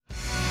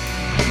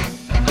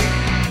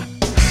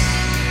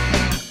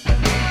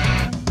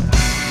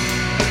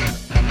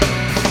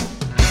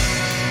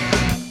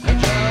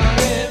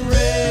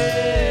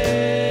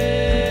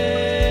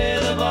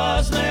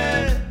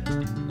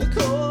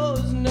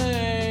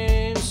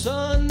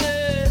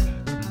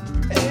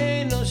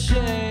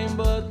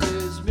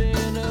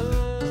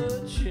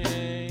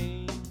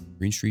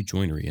Green Street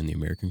Joinery and the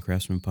American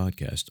Craftsman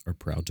Podcast are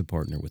proud to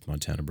partner with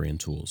Montana Brand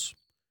Tools.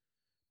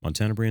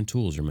 Montana Brand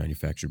Tools are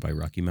manufactured by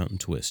Rocky Mountain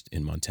Twist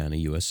in Montana,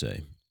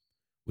 USA.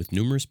 With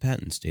numerous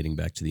patents dating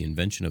back to the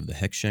invention of the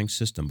hex shank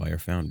system by our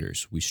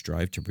founders, we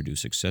strive to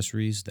produce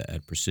accessories that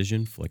add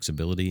precision,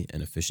 flexibility,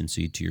 and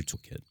efficiency to your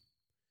toolkit.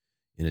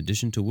 In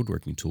addition to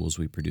woodworking tools,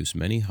 we produce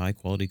many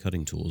high-quality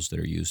cutting tools that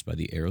are used by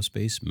the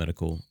aerospace,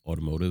 medical,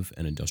 automotive,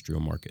 and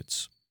industrial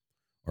markets.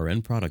 Our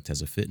end product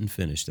has a fit and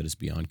finish that is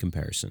beyond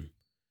comparison.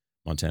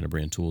 Montana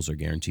Brand Tools are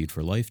guaranteed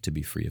for life to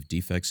be free of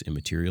defects in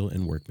material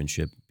and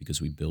workmanship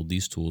because we build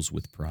these tools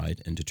with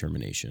pride and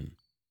determination.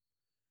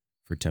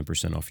 For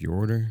 10% off your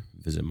order,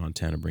 visit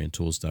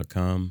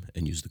montanabrandtools.com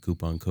and use the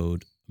coupon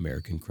code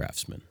American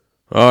Craftsman.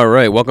 All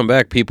right, welcome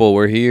back, people.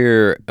 We're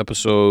here,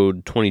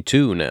 episode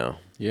 22 now.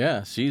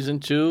 Yeah,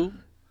 season 2,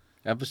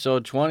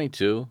 episode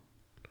 22.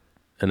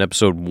 And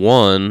episode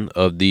 1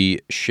 of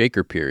the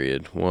Shaker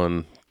period,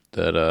 one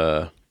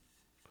that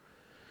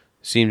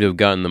seemed to have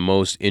gotten the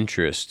most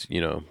interest.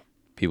 You know,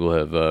 people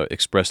have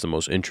expressed the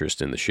most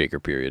interest in the Shaker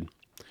period.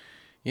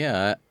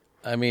 Yeah,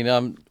 I mean,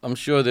 I'm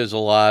sure there's a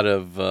lot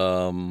of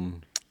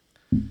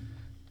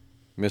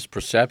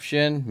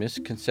misconception.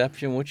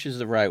 Which is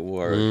the right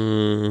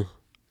word?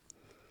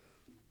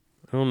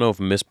 I don't know if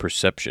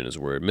misperception is a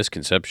word.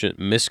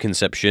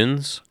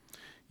 Misconceptions.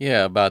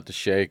 Yeah, about the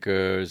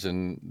Shakers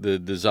and the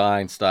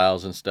design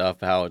styles and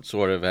stuff. How it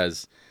sort of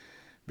has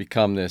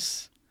become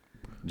this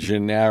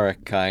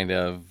generic kind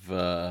of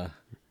style.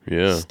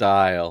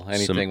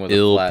 Anything Some with a flat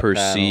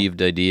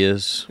ill-perceived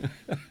ideas.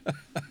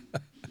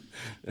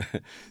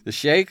 The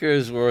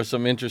Shakers were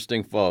some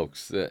interesting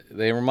folks.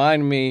 They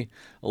remind me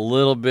a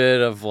little bit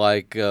of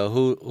like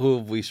who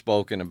have we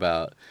spoken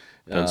about?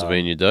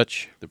 Pennsylvania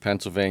Dutch. The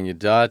Pennsylvania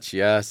Dutch,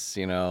 yes.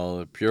 You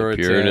know, the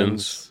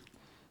Puritans.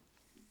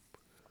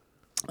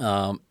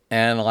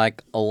 And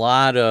like a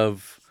lot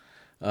of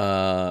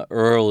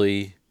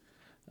early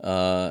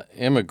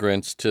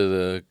immigrants to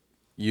the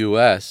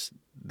U.S.,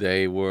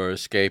 they were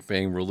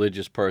escaping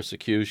religious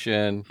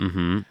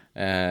persecution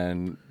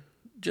and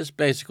just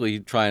basically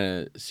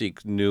trying to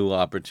seek new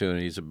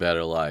opportunities, a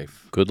better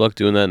life. Good luck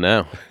doing that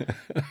now.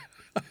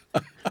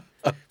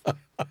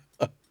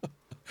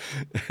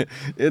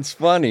 It's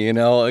funny, you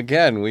know,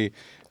 again, we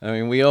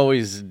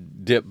always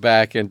dip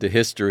back into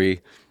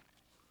history.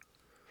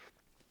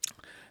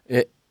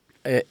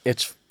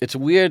 It's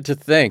weird to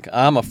think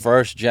I'm a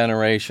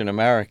first-generation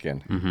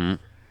American.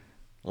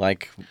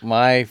 Like,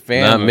 my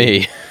family... Not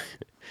me.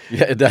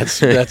 Yeah,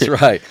 that's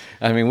right.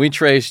 I mean, we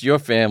traced your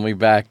family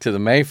back to the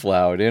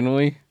Mayflower, didn't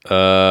we?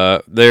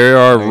 There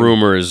are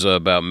rumors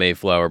about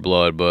Mayflower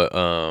blood, but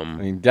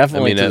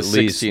definitely to at the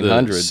least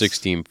 1600s. The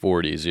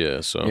 1640s,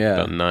 yeah. So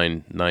about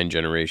nine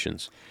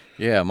generations.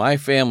 Yeah, my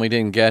family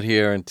didn't get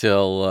here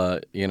until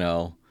in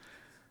the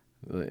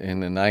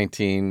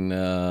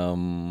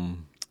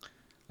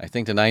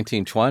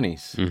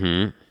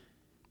 1920s.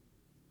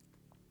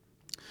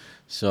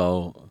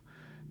 So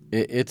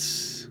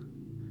it's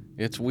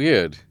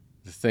weird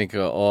to think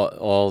of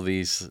all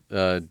these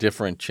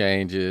different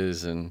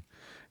changes, and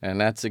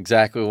that's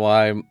exactly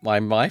why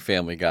my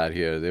family got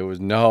here. There was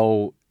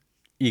no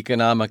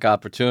economic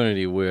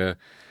opportunity where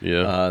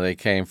they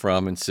came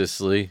from in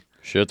Sicily.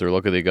 Shit, they're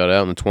lucky they got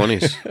out in the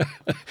 20s.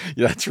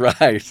 That's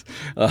right,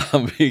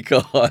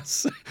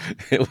 because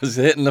it was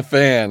hitting the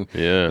fan.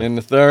 Yeah. In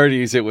the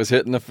 30s, it was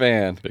hitting the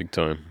fan. Big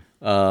time.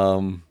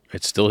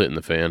 It's still hitting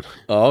the fan.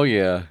 Oh,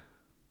 yeah.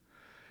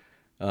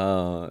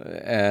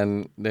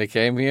 And they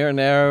came here, and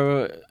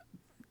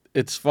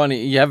it's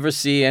funny. You ever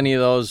see any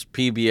of those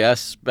PBS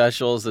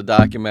specials, the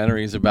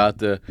documentaries about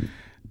the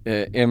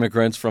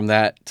immigrants from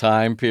that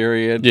time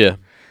period? Yeah.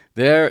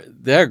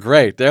 They're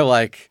great. They're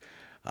like,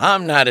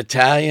 I'm not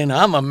Italian,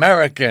 I'm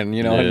American,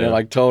 and they're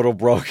like total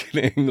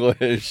broken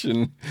English,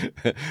 and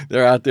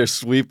they're out there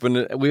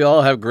sweeping. We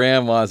all have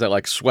grandmas that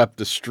like swept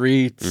the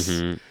streets.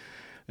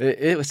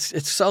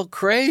 It's so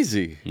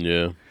crazy.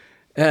 Yeah.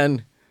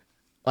 And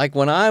like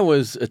when I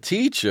was a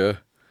teacher,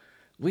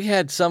 we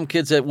had some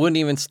kids that wouldn't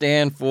even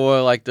stand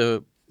for like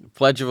the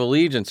Pledge of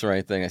Allegiance or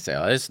anything. I say,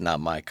 oh, this is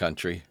not my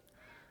country.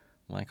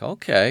 I'm like,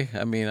 okay.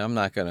 I mean, I'm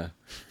not going to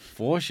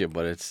force you,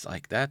 but it's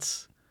like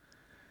that's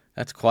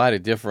quite a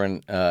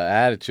different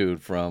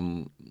attitude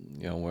from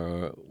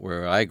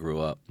where I grew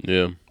up.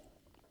 Yeah.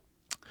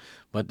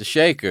 But the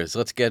Shakers,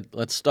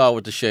 let's start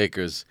with the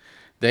Shakers.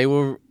 They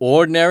were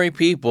ordinary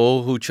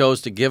people who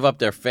chose to give up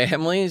their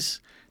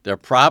families, their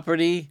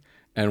property,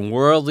 and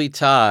worldly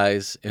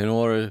ties in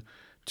order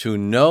to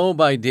know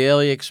by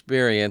daily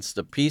experience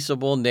the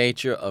peaceable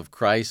nature of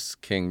Christ's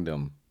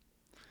kingdom.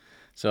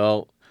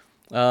 So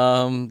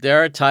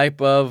they're a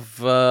type of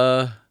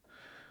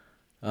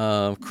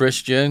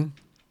Christian.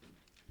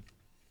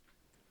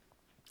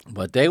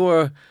 But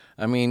there's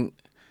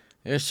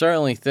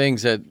certainly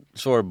things that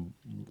sort of,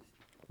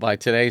 by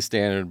today's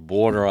standard,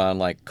 border on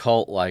like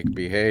cult-like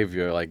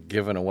behavior, like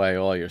giving away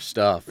all your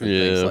stuff and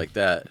things like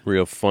that.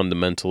 Real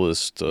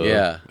fundamentalist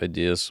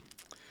ideas.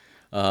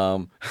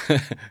 Um,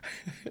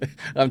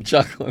 I'm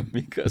chuckling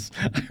because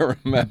I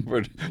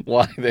remembered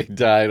why they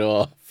died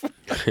off.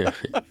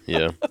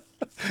 Yeah.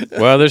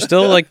 Well, there's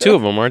still like two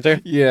of them, aren't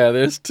there? Yeah,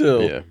 there's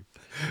two.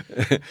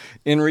 Yeah.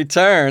 In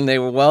return, they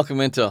were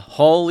welcomed into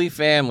holy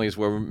families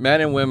where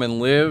men and women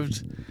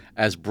lived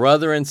as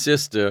brother and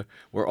sister,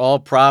 where all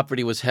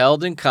property was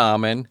held in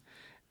common,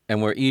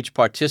 and where each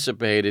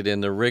participated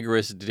in the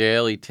rigorous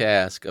daily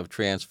task of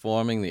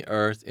transforming the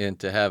earth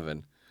into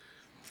heaven.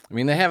 I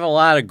mean, they have a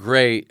lot of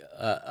great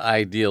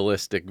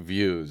idealistic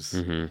views.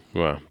 Mm-hmm.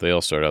 Wow. They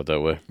all start out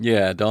that way.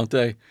 Yeah, don't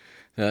they?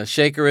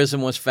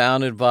 Shakerism was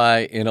founded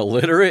by an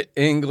illiterate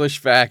English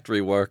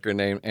factory worker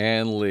named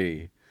Anne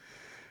Lee.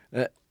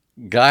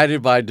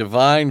 Guided by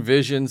divine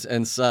visions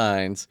and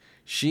signs,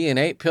 she and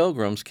 8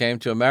 pilgrims came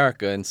to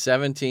America in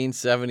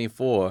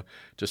 1774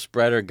 to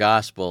spread her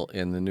gospel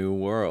in the New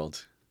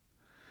World.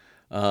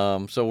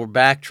 So we're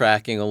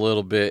backtracking a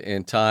little bit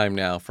in time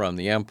now from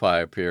the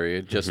Empire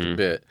period, just a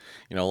bit.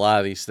 You know, a lot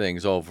of these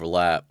things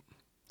overlap.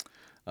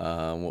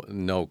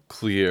 No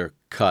clear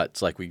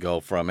cuts like we go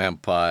from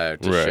Empire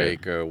to Right.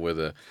 Shaker with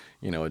a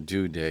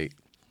due date.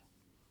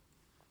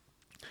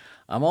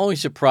 I'm always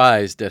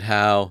surprised at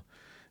how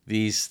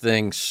these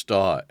things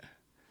start.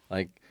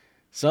 Like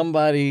some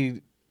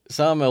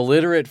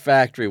illiterate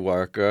factory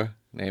worker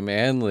named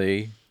Anne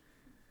Lee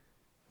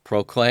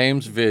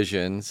proclaims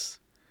visions.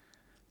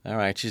 All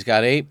right, she's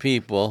got 8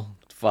 people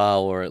to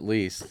follow her at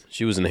least.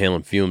 She was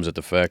inhaling fumes at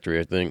the factory,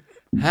 I think.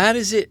 How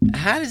does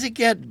it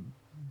get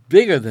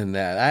bigger than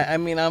that? I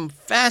mean, I'm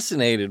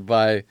fascinated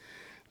by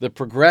the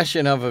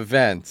progression of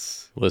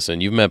events.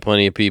 Listen, you've met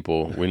plenty of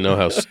people. We know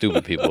how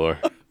stupid people are.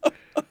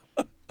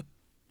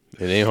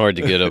 It ain't hard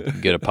to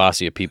get a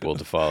posse of people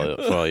to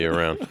follow you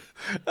around.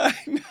 I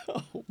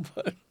know,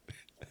 but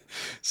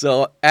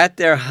so at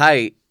their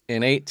height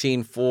in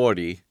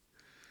 1840,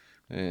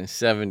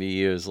 70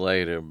 years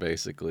later,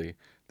 basically,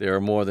 there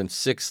are more than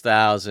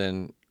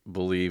 6,000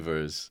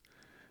 believers.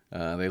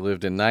 They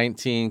lived in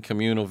 19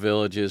 communal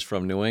villages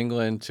from New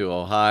England to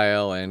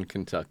Ohio and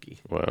Kentucky.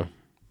 Wow.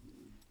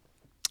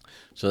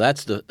 So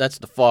that's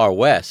the far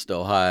west,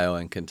 Ohio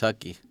and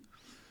Kentucky,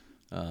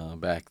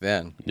 back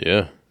then.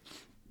 Yeah.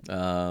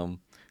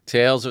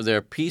 Tales of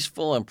their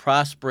peaceful and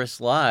prosperous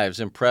lives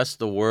impressed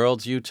the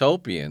world's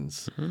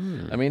utopians.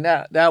 I mean,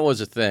 that was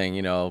a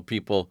thing,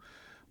 people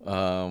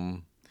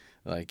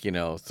like,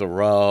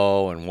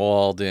 Thoreau and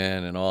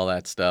Walden and all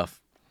that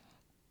stuff.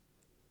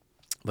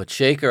 But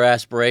Shaker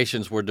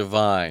aspirations were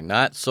divine,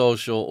 not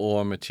social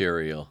or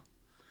material.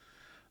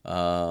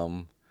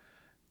 As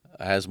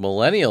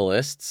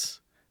millennialists,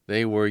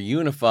 they were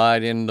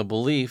unified in the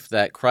belief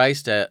that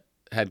Christ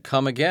had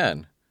come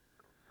again.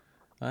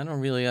 I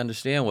don't really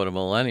understand what a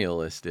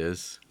millennialist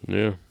is.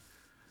 Yeah.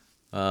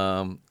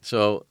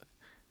 So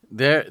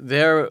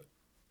they're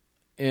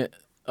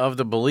of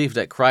the belief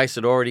that Christ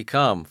had already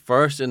come,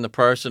 first in the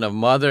person of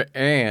Mother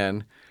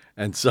Anne,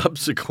 and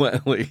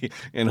subsequently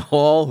in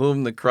all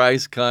whom the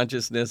Christ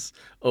consciousness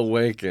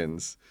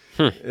awakens.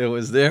 It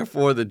was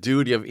therefore the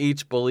duty of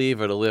each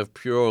believer to live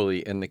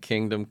purely in the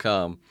kingdom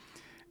come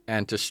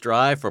and to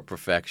strive for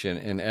perfection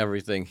in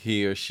everything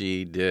he or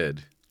she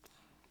did.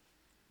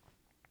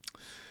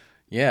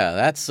 Yeah,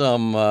 that's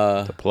some...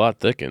 The plot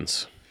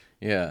thickens.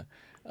 Yeah.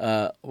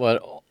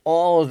 But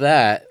all of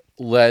that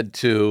led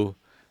to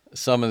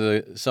some of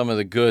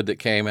the good that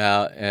came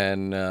out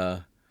and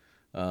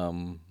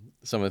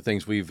some of the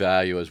things we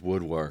value as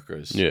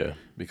woodworkers. Yeah.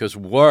 Because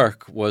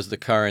work was the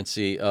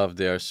currency of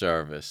their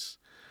service.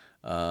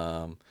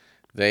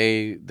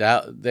 They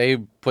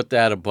put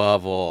that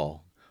above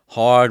all.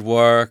 Hard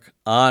work,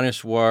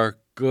 honest work,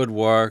 good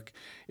work.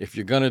 If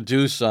you're going to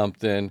do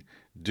something,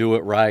 do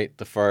it right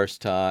the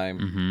first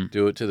time.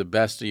 Do it to the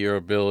best of your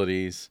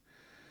abilities.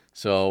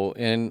 So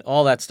in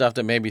all that stuff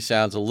that maybe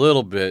sounds a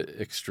little bit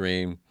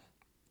extreme,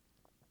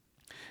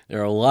 there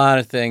are a lot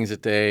of things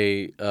that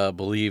they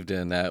believed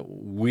in that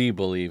we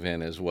believe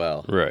in as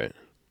well. Right.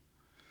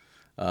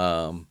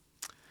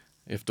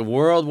 If the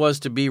world was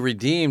to be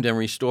redeemed and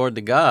restored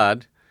to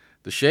God,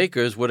 the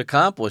Shakers would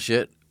accomplish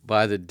it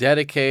by the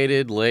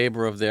dedicated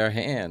labor of their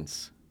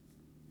hands.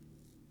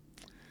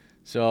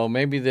 So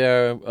maybe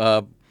their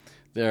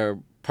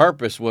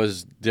purpose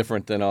was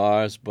different than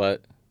ours,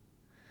 but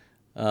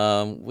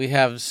we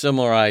have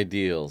similar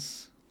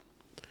ideals.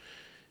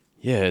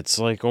 Yeah, it's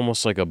like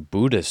almost like a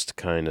Buddhist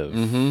kind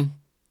of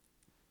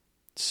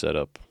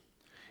setup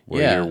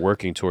where you're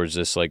working towards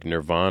this like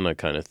nirvana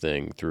kind of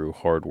thing through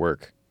hard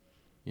work.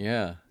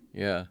 Yeah.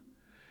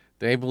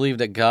 They believed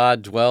that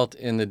God dwelt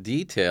in the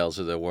details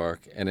of their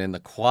work and in the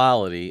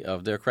quality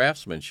of their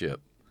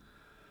craftsmanship.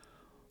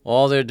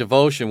 All their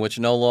devotion, which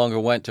no longer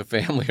went to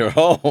family or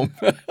home,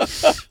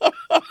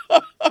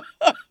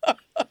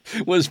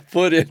 was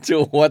put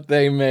into what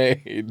they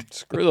made.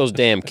 Screw those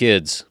damn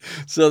kids.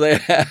 So they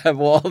have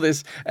all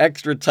this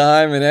extra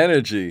time and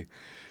energy.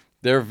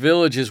 Their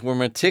villages were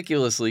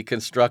meticulously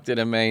constructed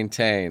and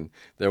maintained.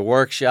 Their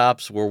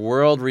workshops were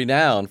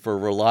world-renowned for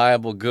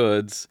reliable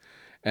goods,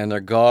 and their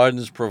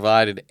gardens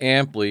provided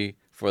amply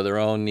for their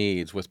own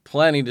needs, with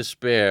plenty to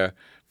spare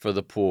for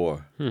the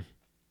poor.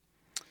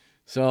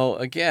 So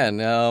again,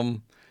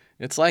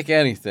 it's like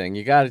anything.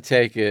 You got to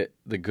take it,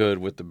 the good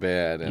with the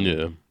bad.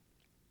 And,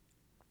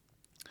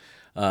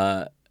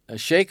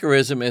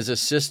 Shakerism is a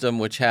system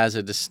which has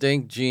a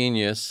distinct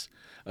genius,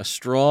 a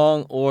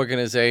strong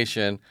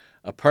organization,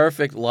 a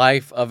perfect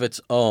life of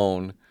its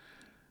own,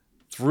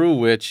 through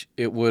which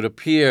it would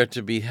appear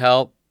to be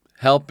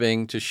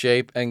helping to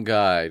shape and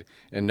guide,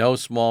 in no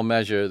small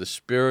measure, the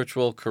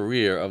spiritual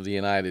career of the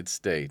United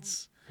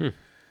States.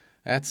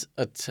 That's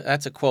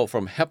a quote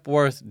from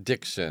Hepworth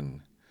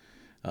Dixon.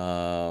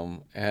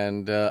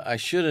 And I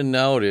should have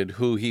noted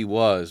who he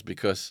was,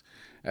 because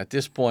at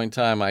this point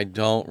in time, I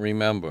don't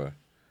remember.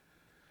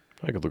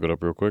 I could look it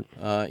up real quick.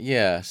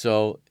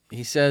 So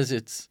he says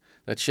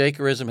that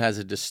Shakerism has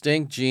a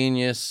distinct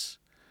genius,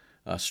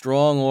 a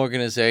strong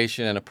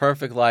organization, and a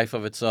perfect life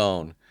of its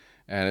own,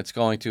 and it's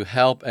going to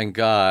help and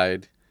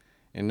guide,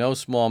 in no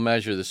small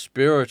measure, the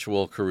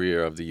spiritual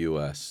career of the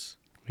U.S.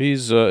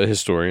 He's a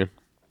historian.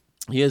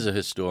 He is a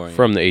historian.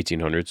 From the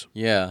 1800s.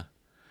 Yeah.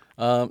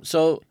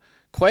 So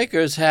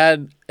Quakers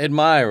had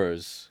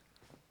admirers.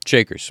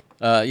 Shakers.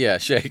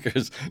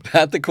 Shakers,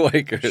 not the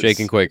Quakers.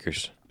 Shaking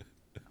Quakers.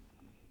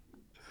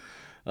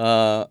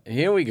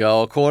 Here we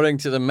go. According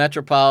to the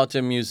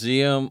Metropolitan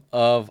Museum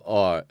of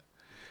Art,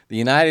 the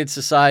United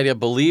Society of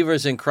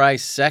Believers in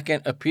Christ's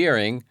second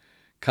appearing,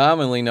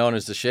 commonly known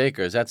as the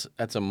Shakers. That's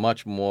a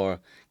much more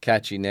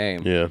catchy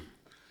name. Yeah.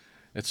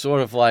 It's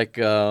sort of like,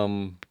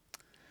 who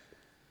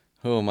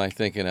am I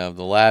thinking of?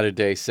 The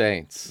Latter-day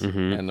Saints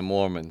and the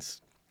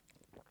Mormons.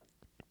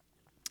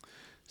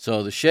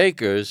 So the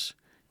Shakers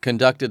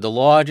conducted the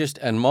largest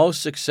and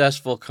most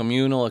successful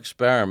communal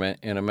experiment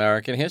in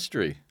American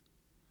history.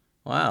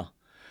 Wow.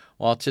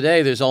 Well,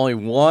 today there's only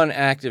one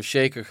active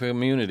Shaker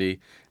community,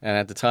 and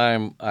at the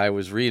time I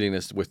was reading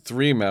this, with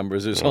 3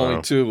 members, there's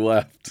only 2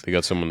 left. They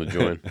got someone to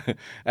join.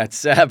 At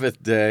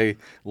Sabbath Day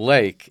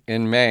Lake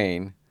in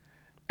Maine,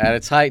 at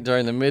its height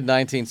during the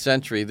mid-19th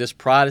century, this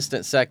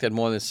Protestant sect had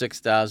more than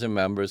 6,000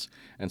 members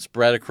and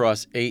spread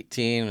across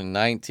 18 and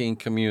 19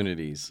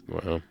 communities.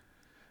 Wow.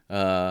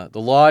 The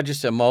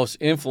largest and most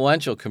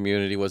influential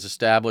community was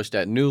established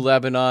at New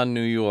Lebanon,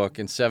 New York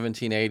in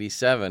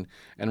 1787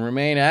 and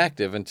remained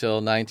active until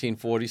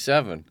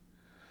 1947.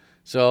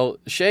 So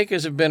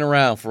Shakers have been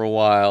around for a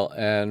while,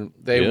 and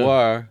they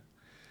were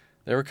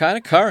kind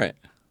of current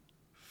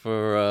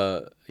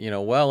for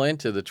well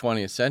into the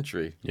 20th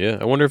century. Yeah,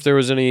 I wonder if there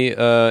was any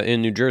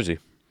in New Jersey.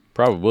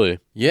 Probably.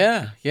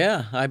 Yeah,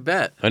 I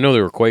bet. I know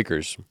there were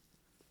Quakers.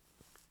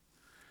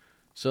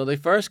 So they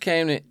first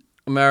came to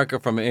America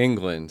from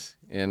England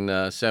in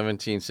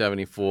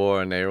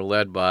 1774, and they were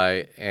led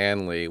by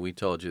Anne Lee. We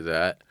told you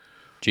that.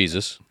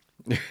 Jesus.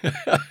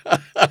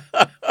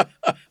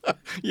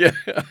 Yeah,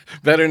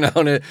 better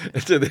known to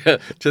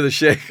the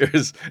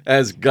Shakers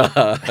as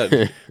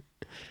God.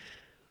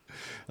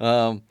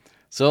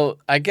 So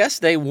I guess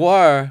they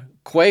were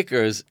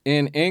Quakers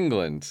in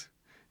England.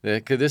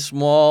 This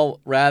small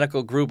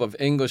radical group of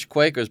English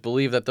Quakers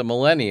believed that the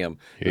millennium,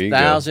 the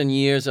 1,000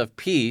 years of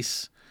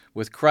peace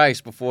with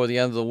Christ before the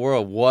end of the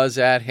world, was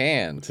at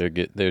hand.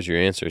 There's your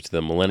answer to the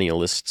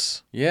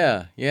millennialists.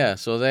 Yeah.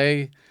 So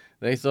they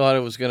thought it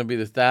was going to be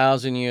the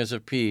 1,000 years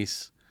of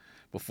peace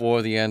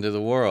before the end of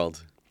the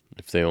world.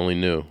 If they only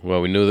knew.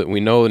 Well, we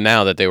know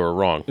now that they were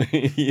wrong.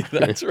 Yeah,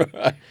 that's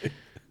right.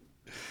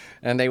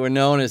 And they were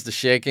known as the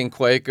Shaking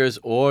Quakers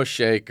or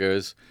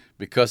Shakers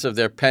because of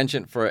their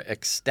penchant for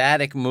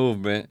ecstatic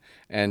movement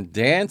and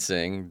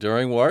dancing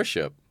during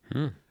worship.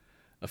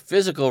 A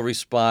physical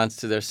response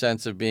to their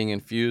sense of being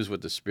infused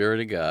with the Spirit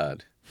of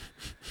God.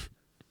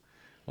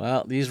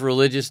 Well, these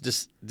religious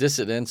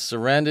dissidents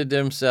surrendered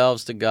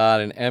themselves to God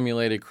and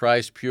emulated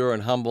Christ's pure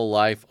and humble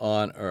life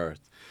on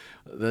earth.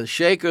 The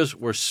Shakers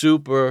were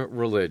super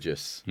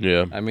religious.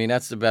 Yeah. I mean,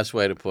 that's the best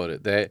way to put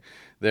it.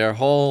 Their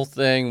whole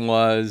thing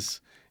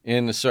was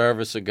in the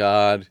service of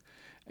God,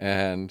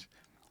 and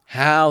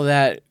how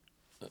that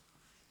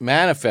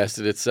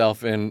manifested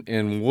itself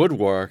in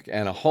woodwork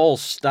and a whole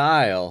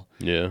style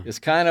is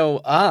kind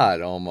of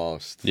odd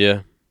almost.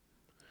 Yeah.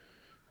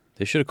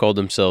 They should have called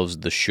themselves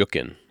the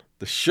Shookin'.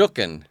 The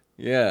Shookin',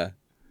 yeah.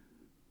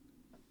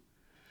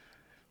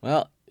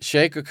 Well,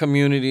 Shaker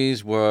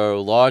communities were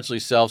largely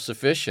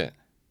self-sufficient.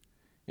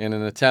 In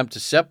an attempt to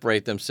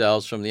separate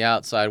themselves from the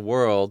outside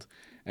world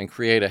and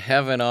create a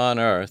heaven on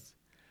earth,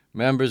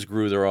 members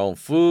grew their own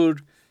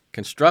food,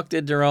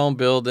 constructed their own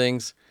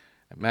buildings,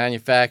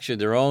 manufactured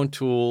their own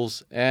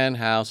tools and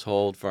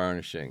household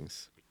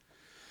furnishings.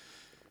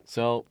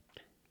 So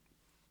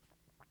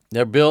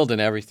they're building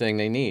everything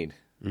they need.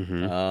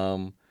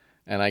 And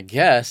I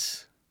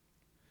guess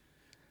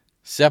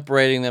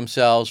separating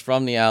themselves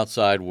from the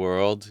outside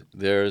world,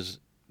 they're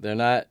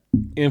not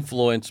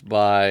influenced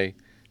by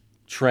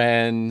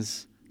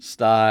trends,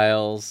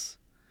 styles.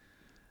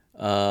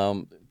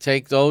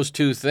 Take those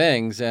two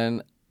things,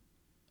 and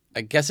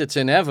I guess it's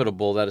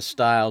inevitable that a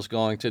style is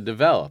going to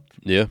develop.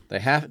 Yeah.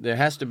 There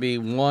has to be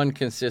one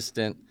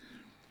consistent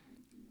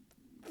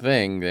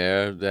thing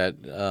there that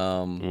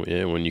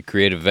Yeah, when you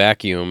create a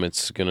vacuum,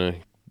 it's gonna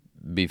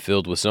be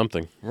filled with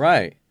something.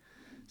 right.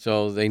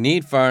 So they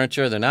need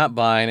furniture. They're not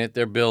buying it.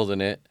 They're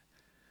building it.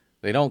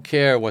 They don't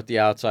care what the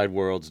outside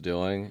world's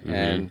doing,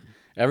 and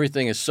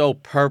everything is so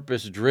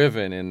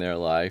purpose-driven in their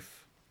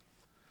life.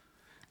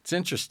 It's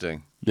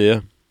interesting.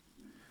 Yeah.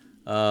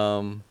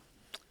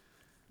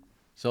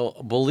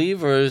 So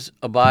believers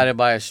abided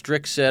by a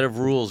strict set of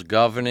rules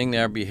governing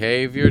their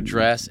behavior,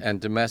 dress, and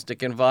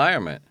domestic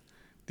environment.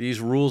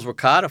 These rules were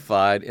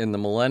codified in the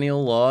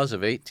Millennial Laws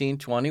of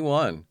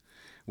 1821,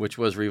 which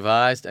was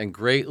revised and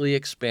greatly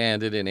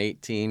expanded in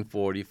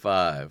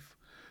 1845.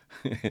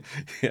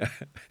 Yeah.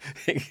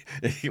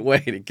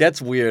 Wait, it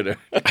gets weirder.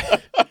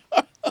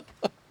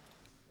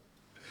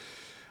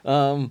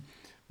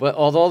 But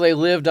although they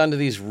lived under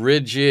these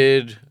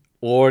rigid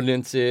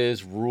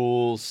ordinances,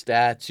 rules,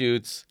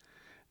 statutes,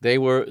 they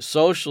were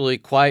socially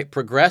quite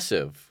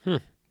progressive.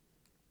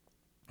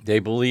 They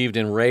believed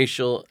in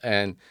racial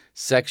and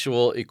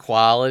sexual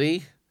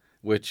equality,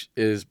 which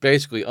is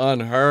basically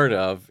unheard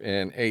of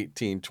in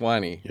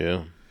 1820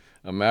 Yeah.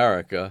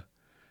 America.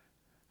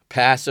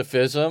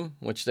 Pacifism,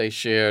 which they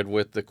shared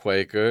with the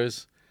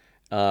Quakers.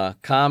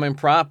 Common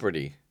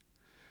property,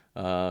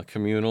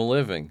 communal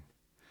living.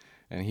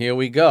 And here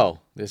we go.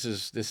 This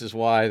is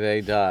why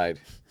they died.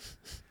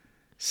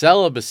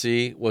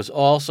 Celibacy was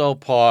also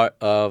part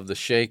of the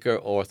Shaker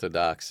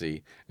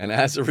orthodoxy, and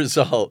as a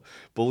result,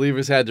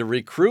 believers had to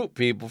recruit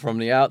people from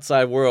the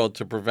outside world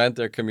to prevent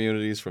their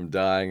communities from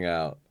dying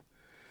out.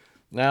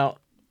 Now,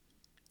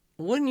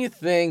 wouldn't you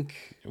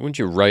think Wouldn't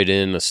you write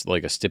in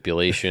like a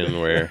stipulation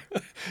where,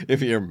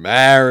 if you're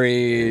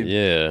married,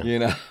 yeah, you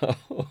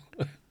know,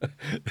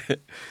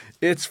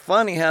 it's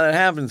funny how that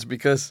happens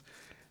because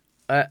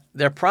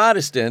they're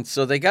Protestants,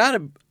 so they got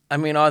to, I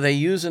mean, are they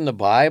using the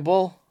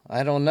Bible?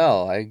 I don't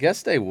know. I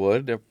guess they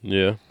would.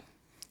 yeah,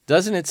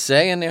 Doesn't it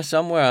say in there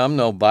somewhere? I'm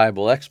no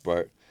Bible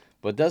expert,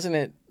 but doesn't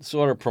it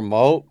sort of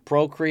promote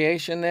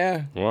procreation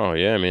there? wow,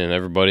 yeah. I mean,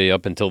 everybody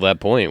up until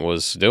that point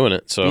was doing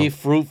it. So Be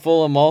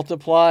fruitful and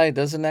multiply.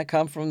 Doesn't that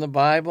come from the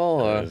Bible?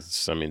 Or?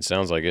 I mean,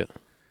 sounds like it.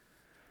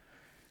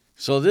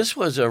 So this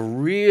was a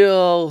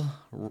real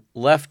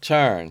left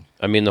turn.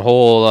 I mean, the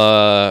whole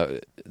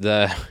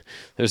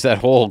there's that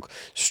whole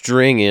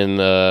string in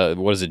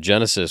what is it,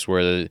 Genesis,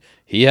 where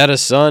he had a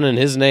son and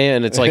his name,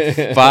 and it's like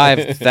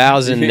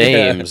 5,000 Yeah.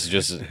 names,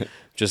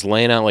 just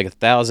laying out like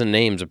 1,000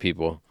 names of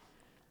people.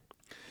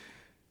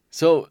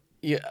 So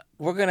yeah,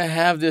 we're going to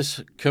have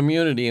this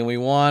community, and we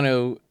want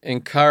to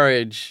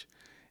encourage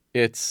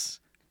its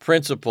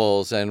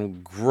principles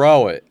and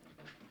grow it.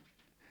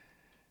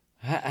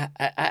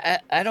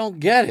 I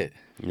don't get it.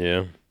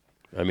 Yeah,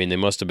 I mean, they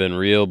must have been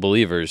real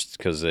believers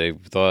because they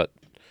thought,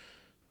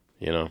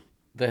 you know.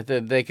 That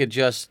they could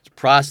just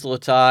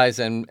proselytize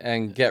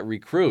and get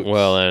recruits.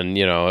 Well, and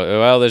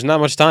there's not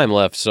much time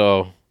left,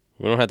 so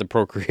we don't have to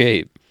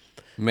procreate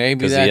maybe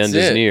because that's the end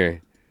it. is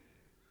near.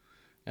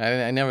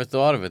 I never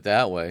thought of it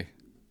that way.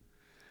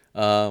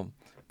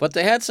 But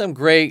they had some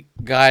great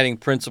guiding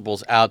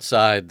principles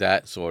outside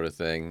that sort of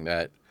thing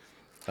that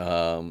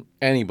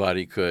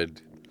anybody could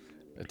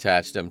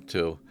attach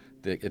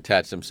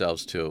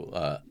themselves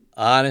to.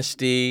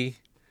 Honesty,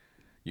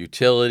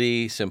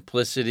 utility,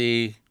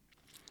 simplicity,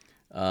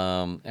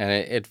 and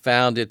it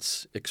found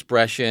its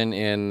expression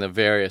in the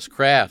various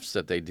crafts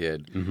that they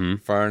did. Mm-hmm.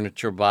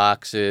 Furniture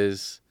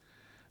boxes,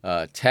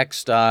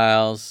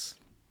 textiles.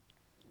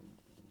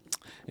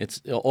 It's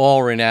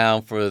all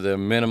renowned for the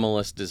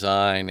minimalist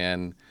design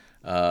and,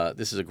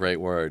 this is a great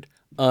word,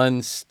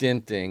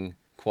 unstinting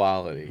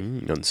quality.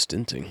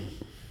 Unstinting.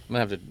 I'm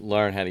going to have to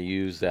learn how to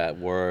use that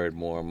word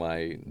more in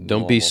my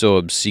Don't be so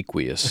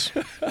obsequious.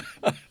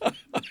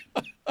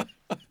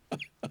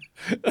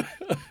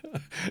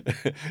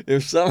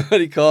 If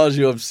somebody calls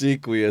you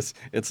obsequious,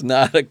 it's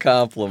not a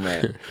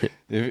compliment.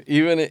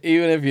 Even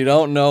if you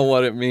don't know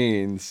what it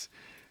means,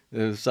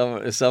 if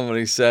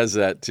somebody says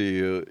that to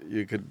you,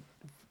 you could.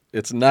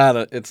 It's not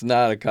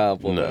a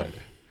compliment.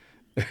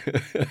 No.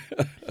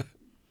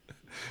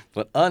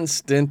 But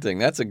unstinting,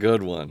 that's a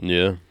good one.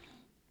 Yeah.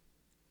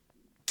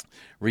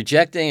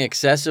 Rejecting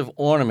excessive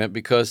ornament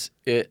because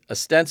it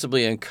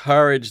ostensibly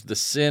encouraged the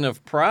sin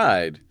of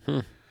pride.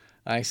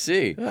 I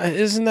see.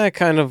 Isn't that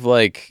kind of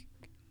like,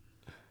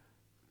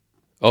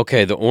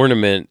 okay, the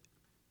ornament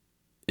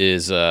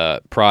is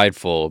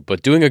prideful,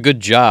 but doing a good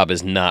job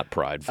is not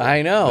prideful.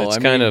 I know. It's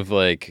kind of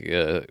like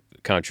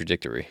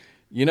contradictory.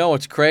 You know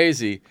what's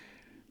crazy?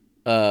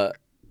 Now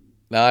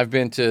I've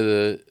been to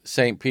the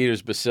St.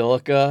 Peter's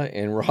Basilica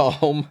in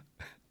Rome,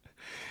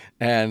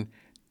 and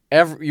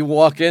you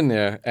walk in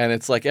there, and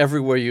it's like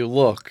everywhere you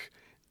look,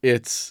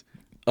 it's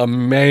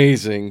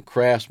amazing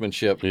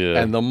craftsmanship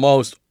and the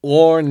most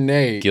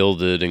ornate,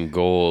 gilded and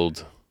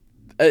gold.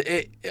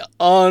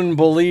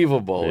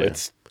 Unbelievable. Yeah.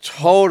 It's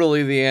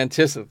totally the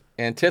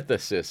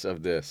antithesis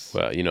of this.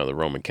 Well, the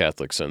Roman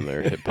Catholics and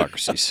their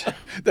hypocrisies.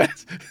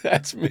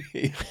 That's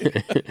me.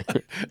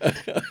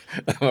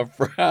 I'm a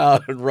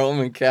proud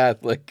Roman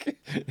Catholic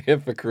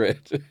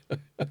hypocrite.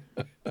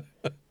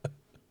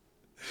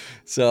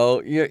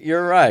 So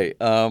you're right.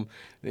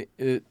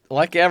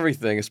 Like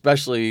everything,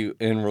 especially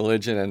in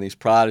religion and these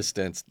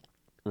Protestant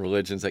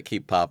religions that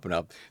keep popping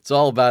up, it's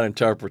all about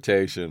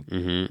interpretation.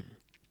 Mm-hmm.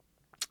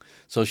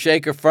 So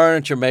Shaker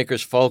furniture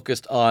makers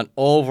focused on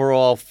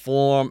overall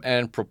form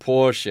and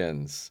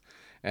proportions,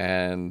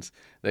 and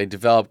they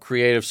developed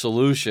creative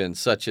solutions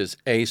such as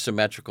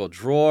asymmetrical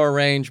drawer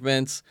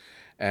arrangements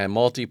and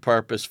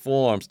multi-purpose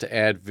forms to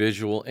add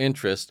visual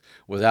interest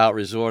without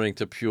resorting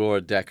to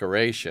pure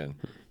decoration.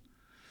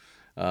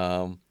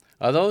 Are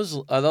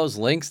those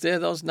links there?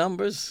 Those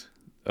numbers?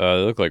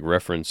 They look like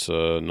reference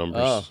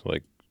numbers.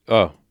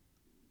 Oh.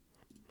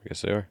 I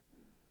guess they are.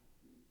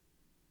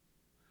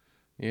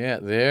 Yeah,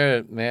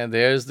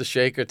 there's the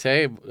Shaker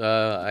table.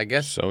 I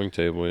guess. Sewing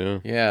table, yeah.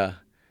 Yeah,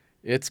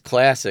 it's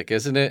classic,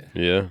 isn't it?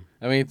 Yeah.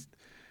 I mean,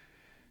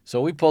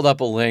 so we pulled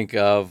up a link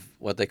of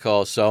what they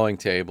call a sewing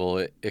table.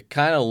 It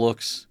kind of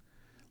looks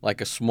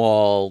like a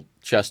small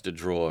chest of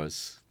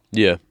drawers.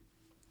 Yeah.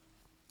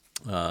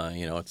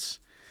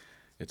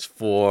 It's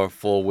 4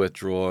 full width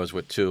drawers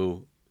with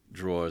 2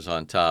 drawers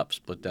on top,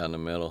 split down the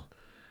middle.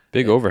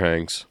 Big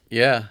overhangs.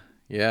 Yeah.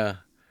 The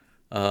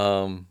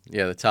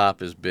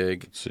top is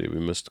big. Let's see, we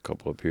missed a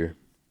couple up here.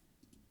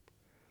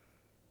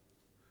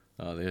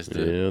 Oh, there's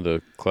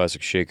the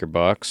classic Shaker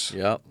box.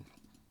 Yep.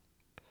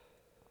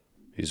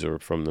 These are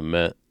from the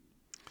Met.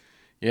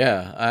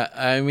 Yeah,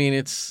 I mean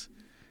it's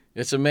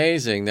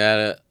amazing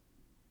that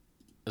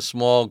a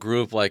small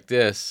group like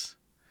this,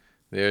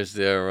 there's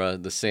their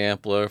the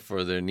sampler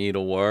for their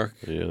needlework.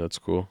 Yeah, that's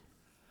cool.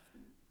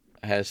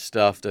 Has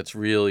stuff that's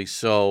really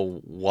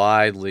so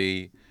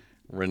widely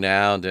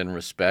renowned and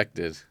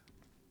respected.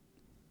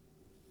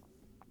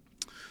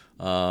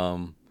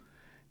 And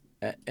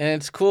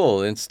it's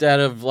cool. Instead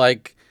of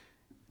like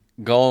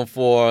going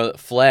for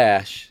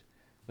flash,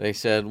 they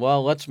said,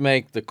 well, let's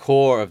make the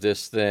core of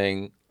this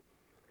thing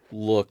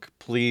look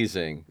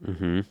pleasing.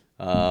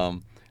 Mm-hmm.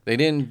 They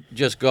didn't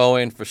just go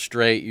in for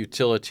straight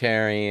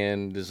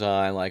utilitarian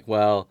design, like,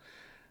 well,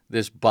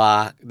 this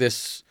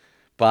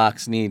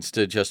box needs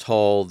to just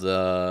hold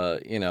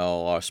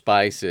our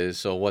spices,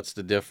 so what's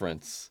the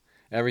difference?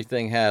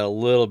 Everything had a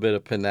little bit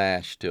of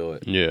panache to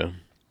it. Yeah.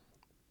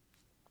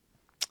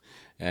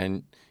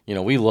 And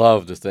we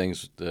love the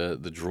things,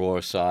 the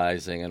drawer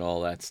sizing and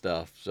all that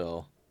stuff.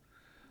 So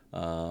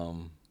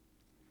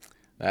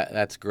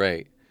that's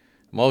great.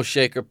 Most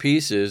Shaker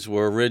pieces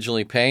were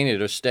originally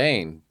painted or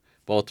stained,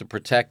 both to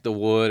protect the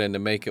wood and to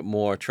make it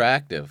more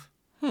attractive.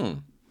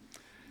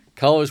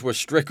 Colors were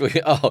strictly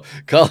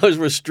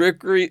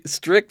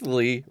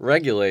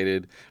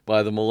regulated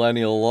by the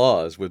millennial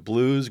laws, with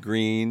blues,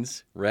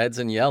 greens, reds,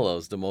 and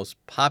yellows the most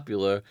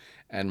popular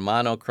and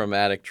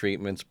monochromatic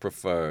treatments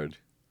preferred.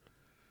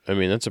 I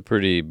mean, that's a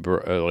pretty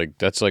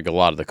that's like a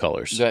lot of the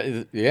colors. What are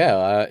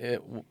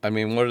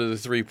the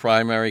 3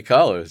 primary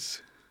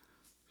colors?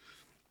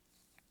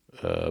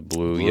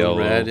 Blue, yellow,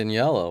 red, and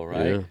yellow,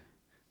 right? Yeah.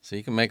 So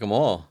you can make them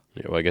all.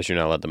 Yeah, well, I guess you're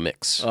not allowed to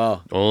mix.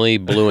 Oh. Only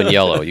blue and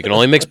yellow. You can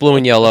only mix blue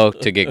and yellow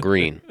to get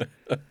green.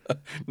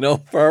 No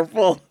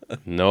purple?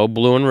 No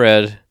blue and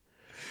red.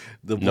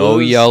 No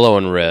blues? yellow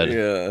and red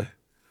Yeah.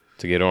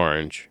 to get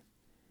orange.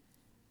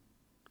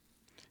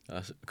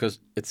 Because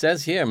it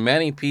says here,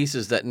 many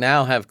pieces that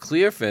now have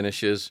clear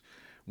finishes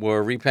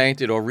were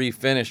repainted or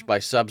refinished by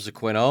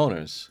subsequent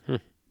owners.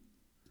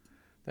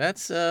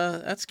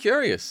 That's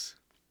curious.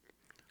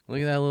 Look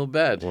at that little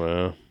bed.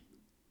 Wow.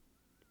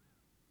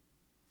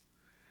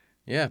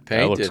 Yeah,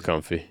 painted. That looks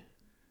comfy.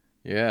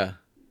 Yeah.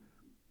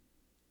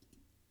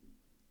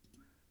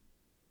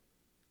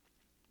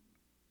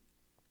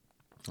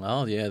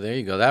 Oh, yeah, there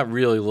you go. That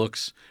really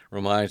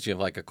reminds you of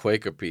like a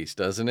Quaker piece,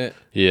 doesn't it?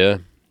 Yeah.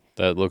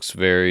 That looks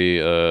very,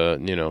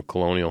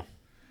 colonial.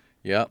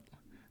 Yep.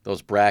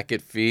 Those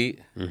bracket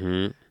feet.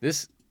 Mm-hmm.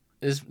 This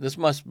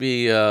must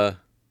be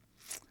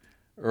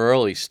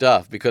early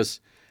stuff, because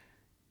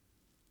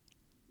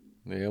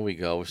there we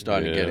go. We're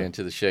starting to get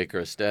into the Shaker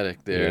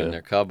aesthetic there in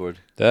their cupboard.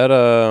 That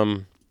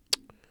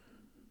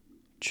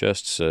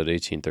chest said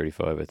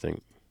 1835, I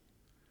think.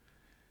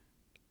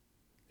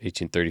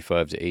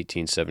 1835 to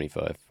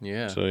 1875.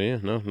 Yeah. So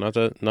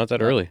not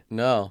that early.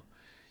 No.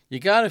 You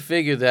got to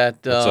figure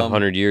that That's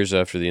 100 years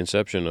after the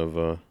inception of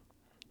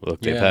look,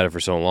 they've had it for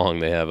so long,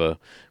 they have a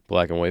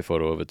black and white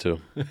photo of it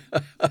too.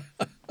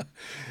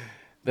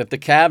 That the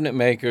cabinet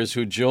makers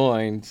who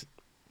joined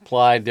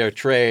plied their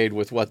trade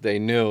with what they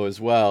knew as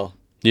well.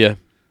 Yeah.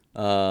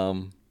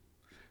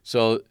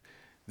 So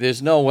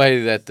there's no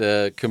way that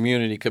the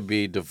community could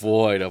be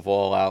devoid of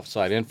all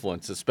outside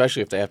influence,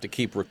 especially if they have to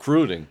keep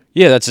recruiting.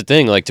 Yeah, that's the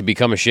thing. Like, to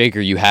become a Shaker,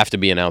 you have to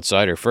be an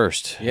outsider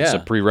first. Yeah. It's a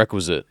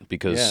prerequisite,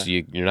 because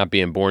you're not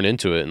being born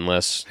into it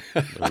unless,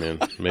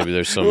 maybe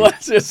there's some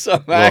Unless there's some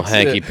little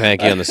accident.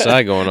 hanky-panky on the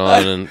side going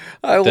on, and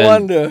I then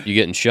wonder. you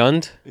getting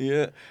shunned?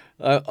 Yeah.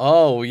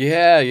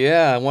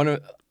 Yeah. I wonder.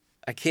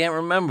 I can't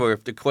remember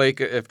if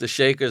the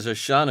Shakers are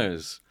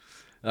shunners.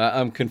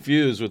 I'm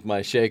confused with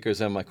my Shakers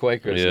and my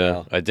Quakers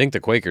now. I think the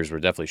Quakers were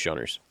definitely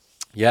shunners.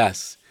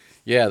 Yes.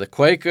 Yeah, the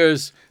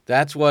Quakers,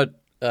 that's what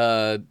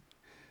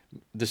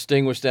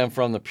distinguished them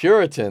from the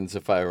Puritans,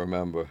 if I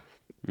remember.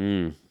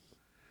 Mm.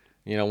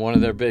 You know, one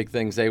of their big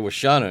things, they were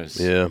shunners.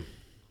 Yeah.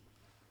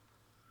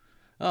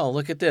 Oh,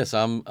 look at this.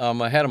 I'm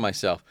ahead of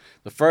myself.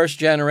 The first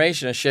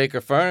generation of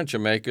Shaker furniture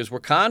makers were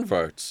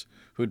converts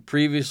who'd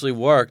previously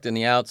worked in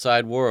the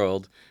outside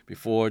world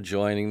before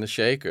joining the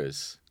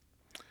Shakers.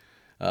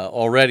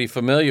 Already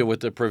familiar with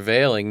the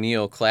prevailing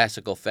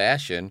neoclassical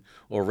fashion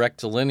or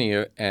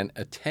rectilinear and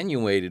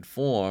attenuated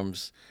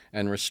forms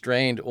and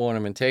restrained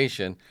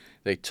ornamentation,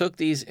 they took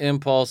these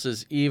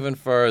impulses even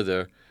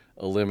further,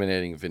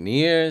 eliminating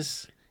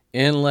veneers,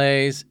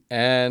 inlays,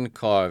 and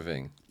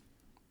carving.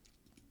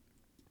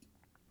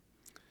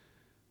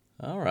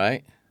 All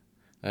right.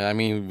 I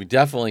mean, we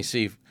definitely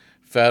see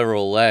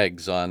federal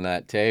legs on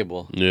that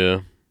table.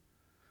 Yeah.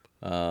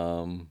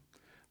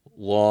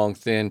 Long,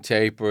 thin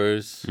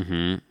tapers.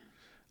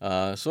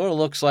 Mm-hmm. Sort of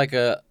looks like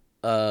a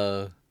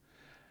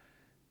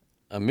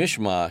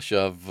mishmash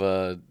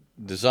of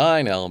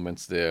design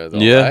elements there, though,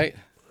 Yeah. right?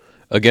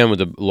 Again, with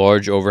the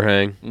large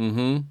overhang.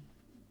 Mm-hmm.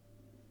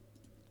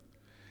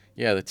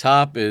 Yeah, the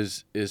top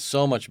is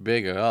so much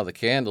bigger. Oh, the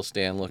candle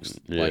stand looks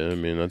Yeah, like I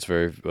mean, that's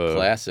very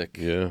classic.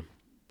 Yeah.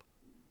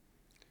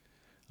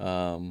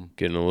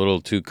 Getting a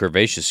little too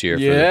curvaceous here.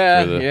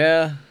 Yeah, for the,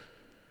 yeah.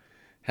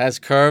 Has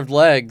curved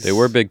legs. They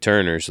were big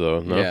turners,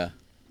 though. No?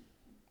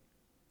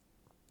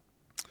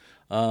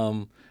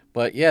 Yeah.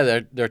 But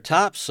yeah, their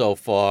tops so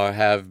far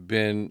have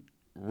been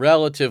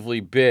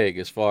relatively big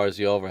as far as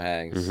the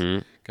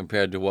overhangs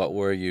compared to what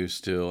we're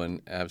used to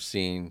and have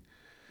seen.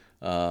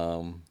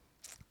 So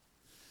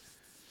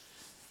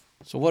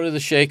what are the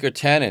Shaker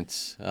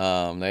tenets?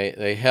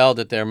 They held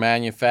that their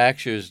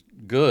manufacturer's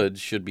goods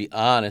should be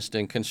honest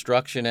in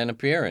construction and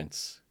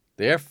appearance.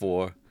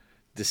 Therefore,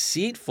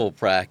 deceitful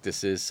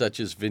practices such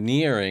as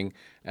veneering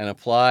and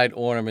applied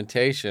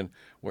ornamentation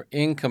were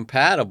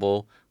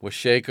incompatible with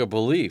Shaker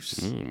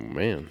beliefs.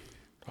 Man,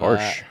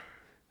 harsh.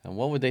 And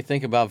what would they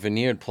think about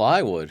veneered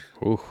plywood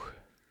Ooh.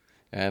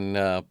 and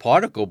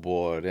particle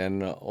board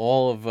and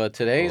all of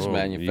today's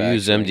manufacturing? You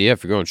use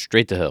MDF, you're going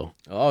straight to hell.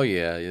 Oh,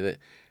 yeah.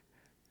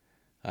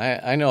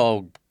 I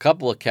know a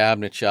couple of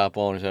cabinet shop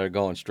owners that are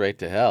going straight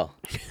to hell.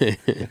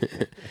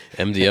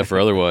 MDF or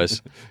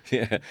otherwise.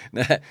 Yeah,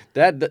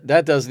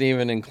 that doesn't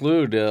even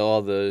include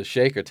all the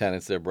Shaker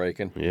tenants they're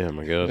breaking. Yeah,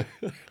 my God.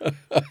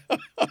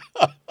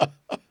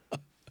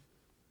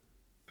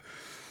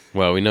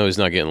 Well, we know he's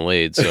not getting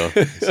laid, so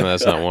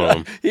that's not one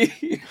of them.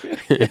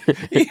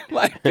 He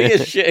might be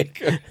a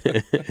Shaker.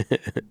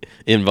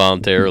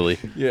 Involuntarily.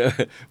 Yeah.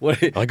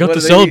 I got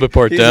the celibate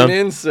part down.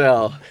 He's an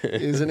incel.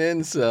 He's an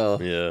incel.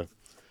 Yeah.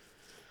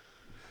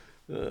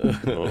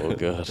 Oh,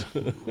 God.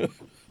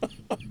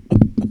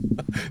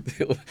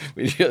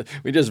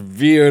 we just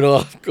veered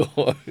off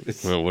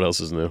course. Well, what else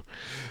is new?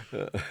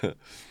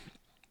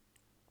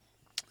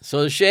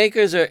 So the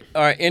Shakers are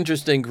an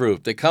interesting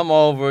group. They come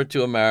over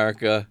to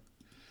America.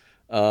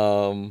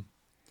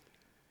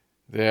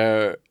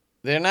 They're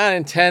not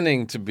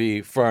intending to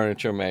be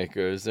furniture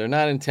makers. They're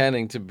not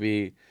intending to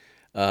be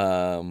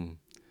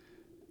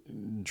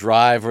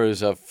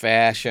drivers of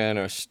fashion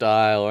or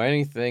style or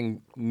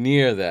anything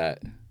near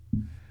that.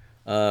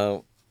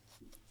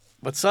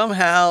 But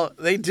somehow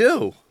they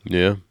do.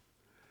 Yeah.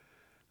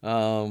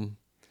 While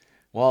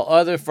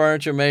other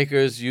furniture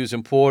makers use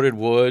imported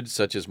woods,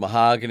 such as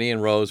mahogany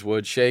and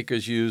rosewood,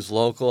 Shakers use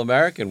local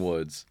American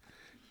woods,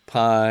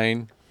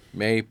 pine,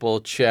 maple,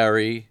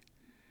 cherry.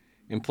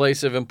 In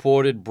place of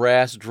imported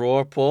brass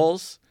drawer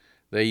pulls,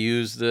 they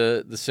use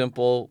the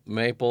simple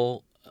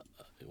maple,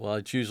 well,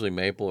 it's usually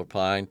maple or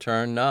pine,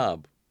 turn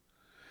knob.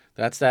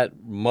 That's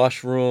that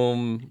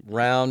mushroom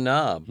round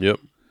knob. Yep.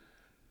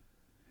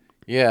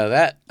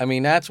 Yeah,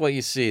 that's what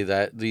you see,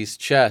 that these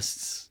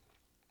chests,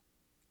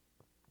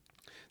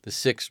 the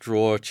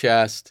 6-drawer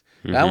chest,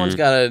 that one's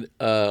got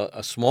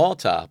a small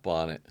top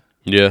on it.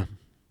 Yeah.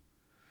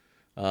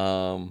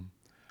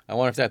 I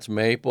wonder if that's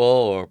maple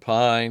or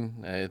pine.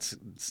 It's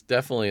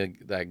definitely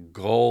that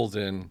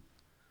golden.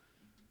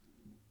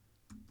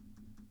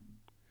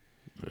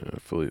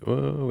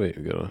 Oh, wait,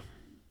 we got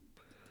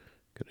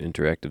an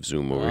interactive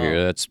zoom over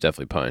here. That's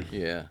definitely pine.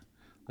 Yeah.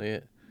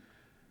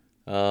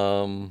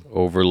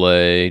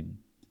 Overlay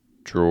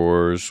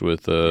drawers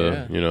with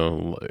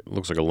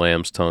looks like a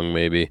lamb's tongue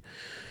maybe.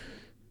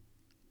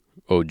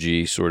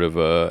 OG sort of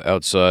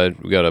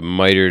outside. We got a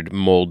mitered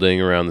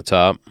molding around the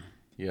top.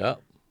 Yep.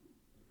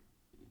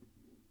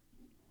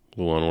 A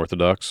little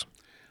unorthodox.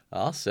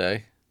 I'll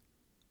say.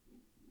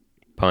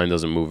 Pine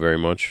doesn't move very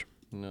much.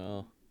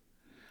 No.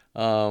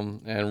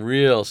 And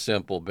real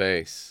simple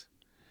base.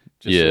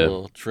 Just a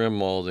little trim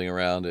molding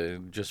around it.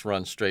 It just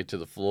runs straight to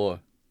the floor.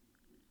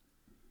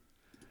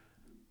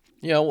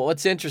 You know,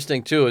 what's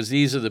interesting, too, is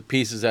these are the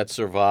pieces that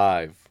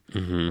survive.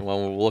 Mm-hmm.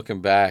 When we're looking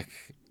back,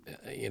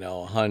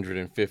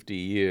 150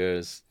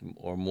 years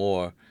or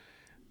more,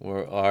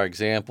 where our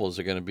examples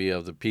are going to be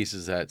of the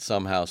pieces that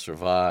somehow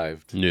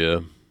survived.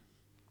 Yeah.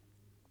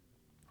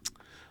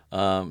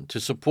 To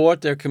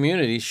support their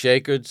community,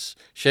 Shakers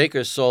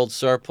sold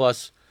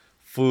surplus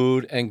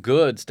food and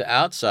goods to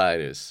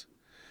outsiders.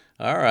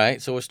 All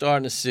right, so we're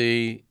starting to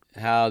see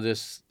how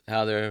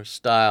their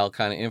style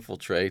kind of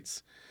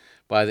infiltrates.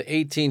 By the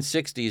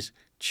 1860s,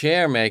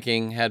 chair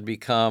making had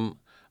become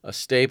a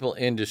staple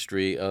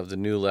industry of the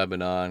New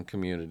Lebanon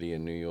community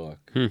in New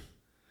York.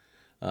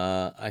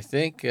 I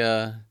think,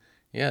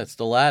 it's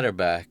the ladder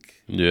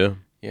back. Yeah.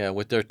 Yeah,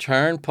 with their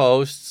turn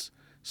posts,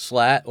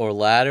 slat or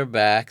ladder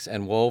backs,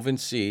 and woven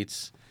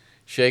seats,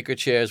 shaker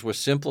chairs were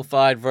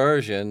simplified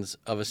versions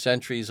of a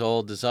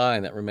centuries-old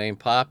design that remained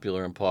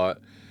popular in part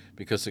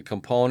because the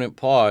component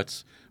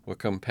parts were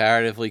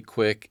comparatively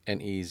quick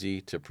and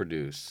easy to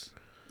produce.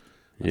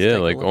 Let's take a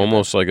like look at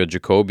almost like a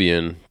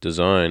Jacobian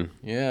design.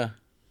 Yeah,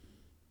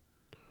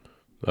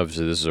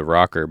 Obviously, this is a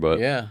rocker, but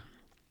yeah.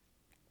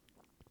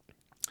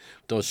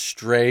 Those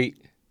straight,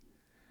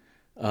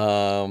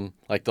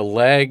 like the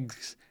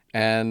legs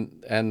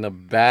and the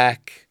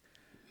back,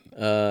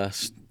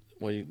 supports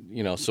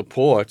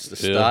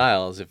the Yeah.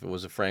 style as if it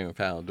was a frame and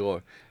panel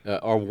door,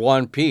 are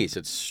one piece.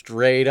 It's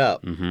straight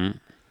up. Mm-hmm.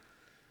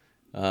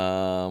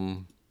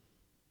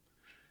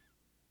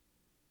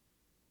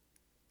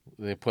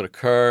 They put a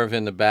curve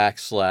in the back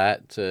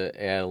slat to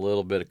add a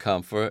little bit of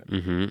comfort.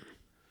 Mm-hmm.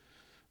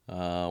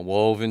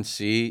 Woven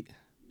seat,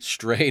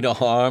 straight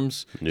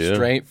arms, Yeah.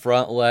 straight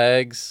front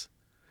legs.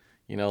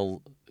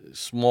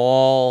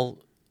 Small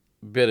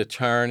bit of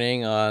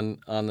turning on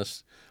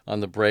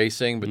the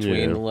bracing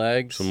between Yeah. the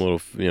legs. Some little,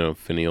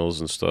 finials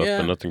and stuff, Yeah,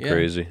 but nothing yeah.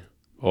 crazy.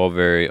 All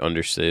very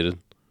understated.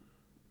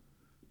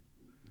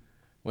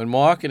 When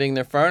marketing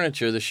their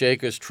furniture, the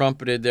Shakers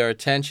trumpeted their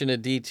attention to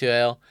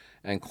detail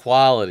and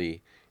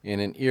quality in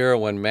an era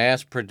when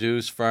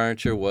mass-produced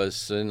furniture was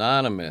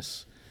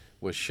synonymous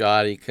with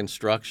shoddy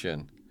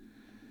construction.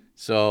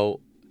 So,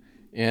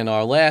 in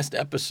our last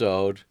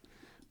episode,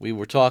 we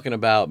were talking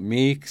about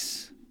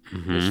Meeks,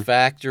 his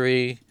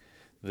factory,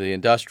 the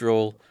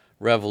Industrial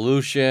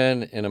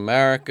Revolution in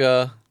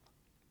America,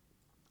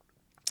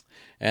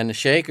 and the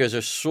Shakers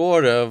are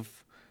sort of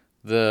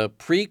the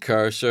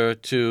precursor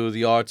to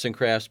the arts and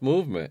crafts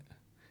movement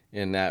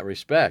in that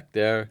respect.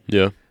 Their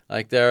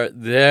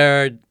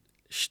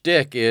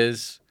shtick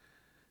is,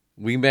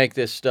 we make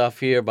this stuff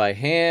here by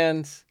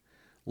hand.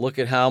 Look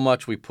at how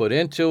much we put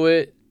into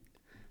it.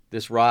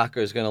 This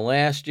rocker is going to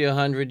last you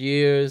 100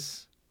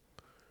 years.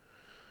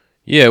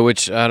 Yeah,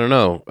 which, I don't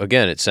know.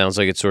 Again, it sounds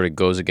like it sort of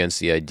goes against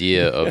the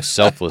idea of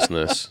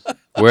selflessness.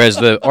 Whereas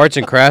the arts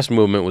and crafts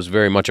movement was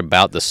very much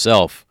about the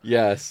self.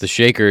 Yes. The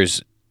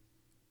Shakers,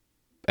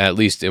 at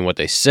least in what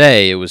they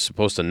say, it was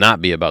supposed to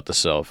not be about the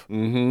self.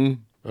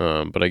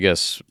 Mm-hmm. But I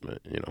guess,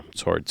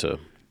 it's hard to...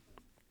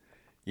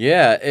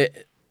 Yeah.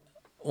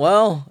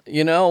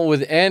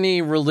 With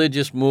any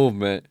religious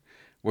movement,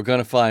 we're going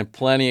to find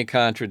plenty of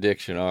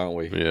contradiction, aren't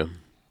we? Yeah.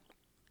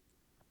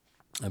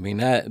 I mean,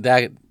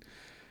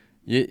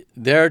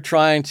 they're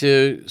trying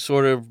to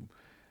sort of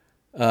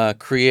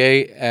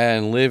create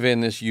and live in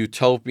this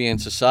utopian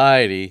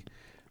society,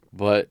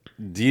 but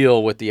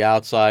deal with the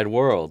outside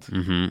world.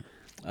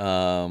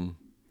 Mm-hmm.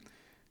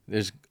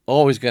 There's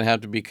always going to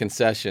have to be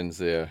concessions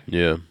there.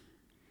 Yeah.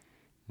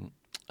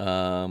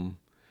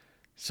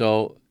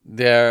 So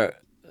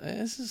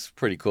this is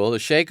pretty cool. The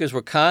Shakers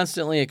were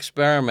constantly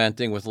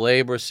experimenting with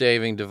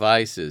labor-saving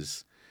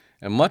devices,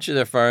 and much of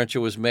their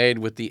furniture was made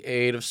with the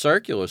aid of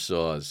circular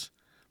saws,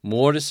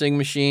 mortising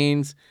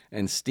machines,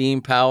 and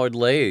steam-powered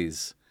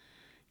lathes.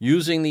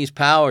 Using these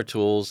power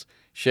tools,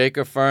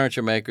 Shaker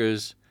furniture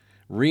makers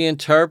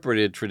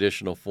reinterpreted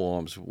traditional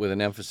forms with an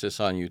emphasis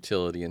on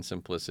utility and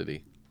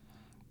simplicity.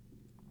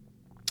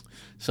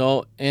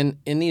 So in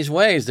these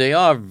ways, they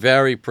are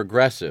very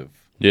progressive.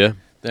 Yeah.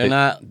 They're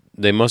not...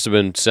 They must have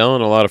been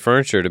selling a lot of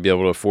furniture to be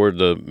able to afford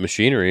the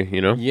machinery,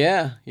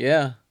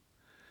 Yeah.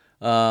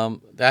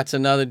 That's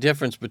another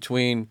difference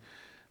between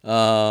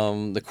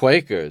the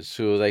Quakers,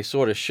 who they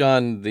sort of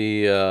shunned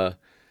the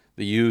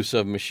use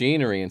of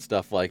machinery and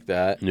stuff like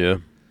that. Yeah.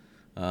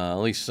 At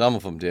least some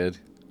of them did.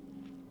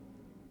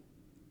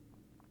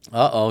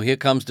 Here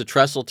comes the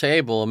trestle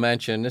table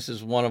mentioned. This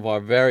is one of our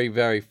very,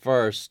 very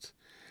first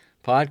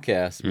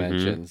podcast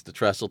mentions, the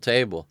trestle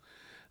table.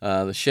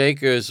 The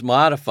Shakers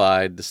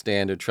modified the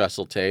standard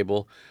trestle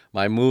table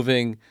by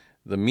moving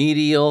the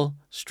medial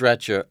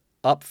stretcher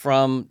up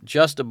from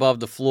just above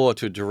the floor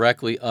to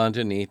directly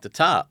underneath the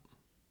top.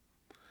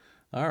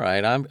 All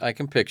right, I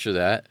can picture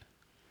that.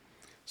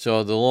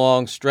 So the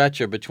long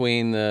stretcher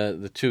between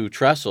the two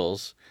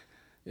trestles,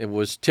 it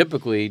was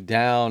typically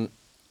down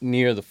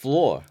near the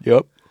floor.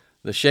 Yep.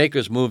 The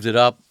Shakers moved it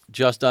up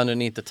just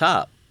underneath the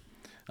top.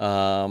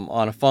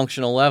 On a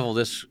functional level,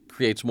 this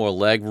creates more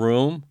leg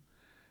room,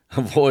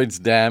 avoids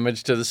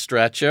damage to the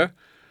stretcher,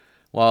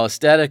 while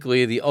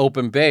aesthetically, the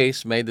open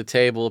base made the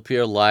table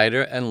appear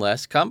lighter and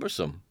less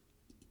cumbersome.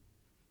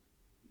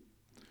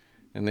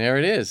 And there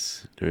it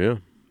is. Yeah.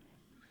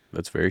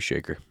 That's very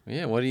Shaker.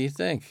 Yeah, what do you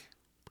think?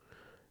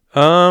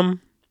 It's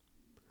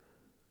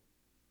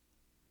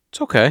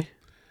okay.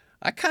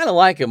 I kind of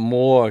like it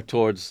more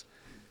towards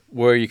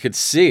where you could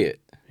see it.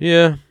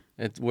 Yeah.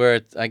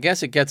 I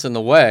guess it gets in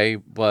the way,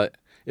 but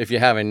if you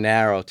have a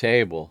narrow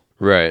table.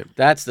 Right.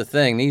 That's the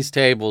thing. These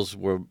tables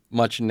were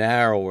much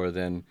narrower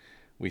than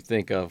we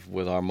think of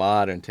with our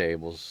modern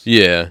tables.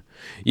 Yeah.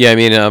 Yeah, I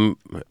mean, I'm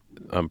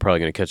probably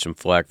going to catch some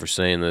flack for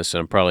saying this, and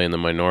I'm probably in the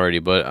minority,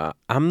 but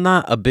I'm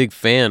not a big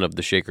fan of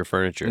the shaker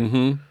furniture.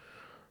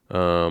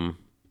 Mm-hmm.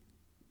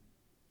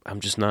 I'm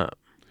just not.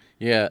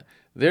 Yeah.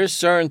 There's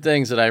certain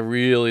things that I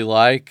really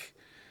like,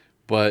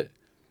 but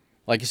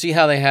like you see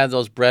how they have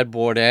those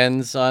breadboard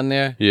ends on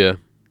there? Yeah.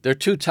 They're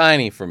too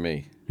tiny for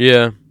me.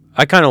 Yeah.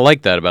 I kind of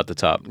like that about the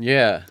top,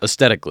 Yeah.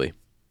 aesthetically.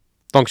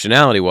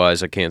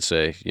 Functionality-wise, I can't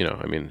say,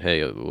 I mean, hey,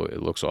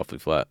 it looks awfully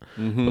flat.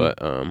 Mm-hmm.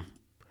 But,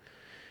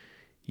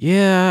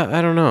 yeah,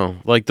 I don't know.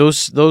 Like,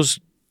 those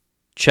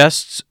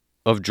chests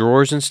of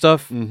drawers and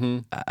stuff, Mm-hmm.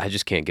 I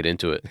just can't get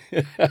into it.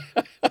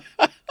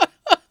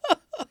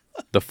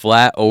 The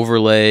flat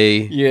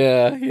overlay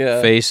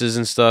Yeah. faces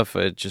and stuff,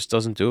 it just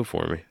doesn't do it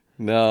for me.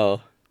 No.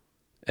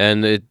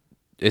 And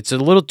it's a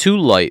little too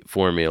light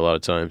for me a lot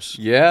of times.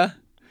 Yeah.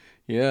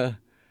 Yeah.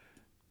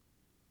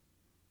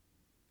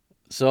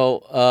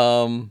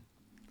 So,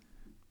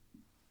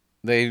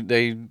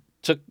 they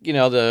took,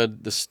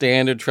 the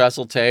standard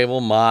trestle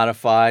table,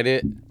 modified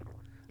it.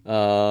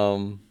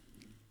 I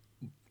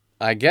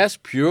guess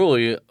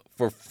purely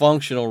for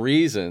functional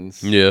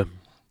reasons. Yeah.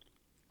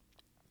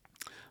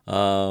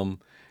 And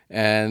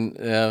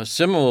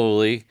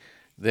similarly,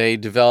 they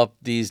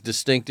developed these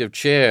distinctive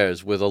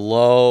chairs with a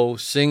low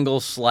single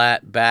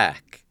slat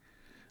back.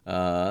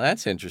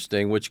 That's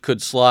interesting, which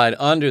could slide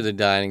under the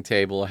dining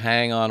table or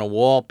hang on a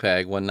wall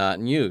peg when not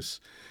in use.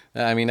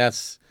 I mean,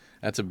 that's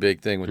a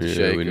big thing with the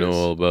shakers. Yeah, we know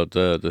all about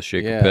that, the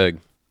shaker Yeah. peg.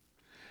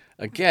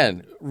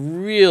 Again,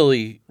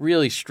 really,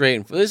 really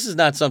straight. This is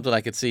not something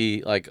I could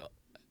see like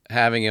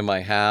having in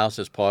my house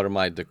as part of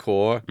my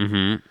decor.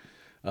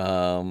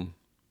 Mm-hmm.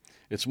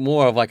 It's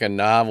more of like a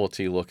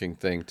novelty looking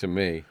thing to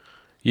me.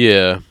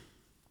 Yeah.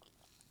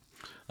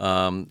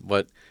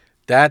 But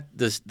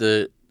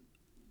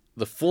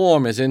the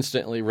form is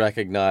instantly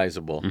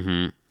recognizable.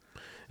 Mm-hmm.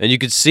 And you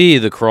could see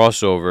the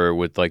crossover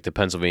with like the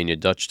Pennsylvania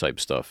Dutch type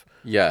stuff.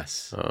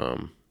 Yes.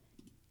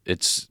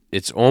 It's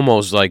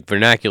almost like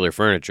vernacular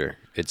furniture.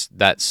 It's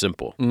that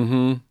simple.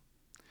 Mm-hmm.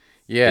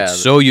 Yeah. It's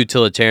so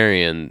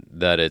utilitarian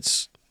that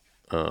it's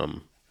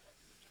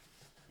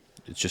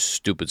just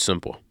stupid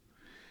simple.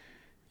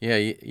 Yeah.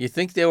 You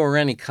think there were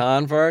any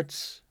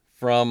converts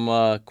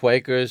from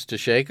Quakers to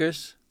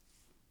Shakers?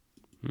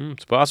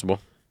 It's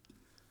possible.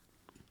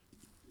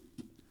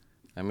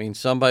 I mean,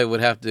 somebody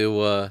would have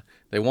to.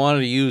 They wanted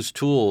to use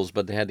tools,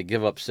 but they had to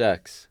give up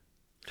sex.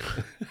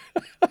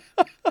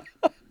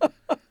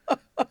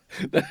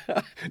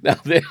 Now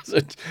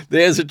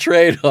there's a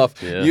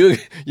trade-off. Yeah.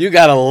 You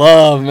gotta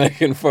love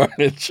making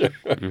furniture.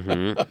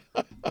 Mm-hmm.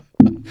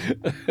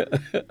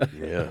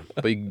 Yeah,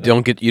 but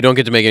you don't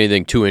get to make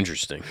anything too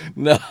interesting.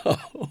 No.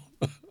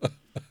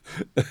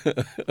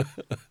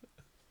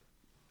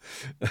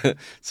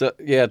 So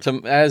yeah,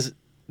 as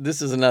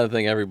this is another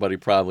thing everybody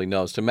probably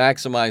knows. To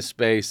maximize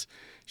space,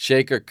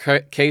 shaker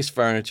case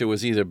furniture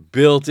was either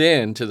built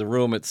into the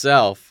room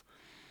itself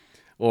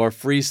or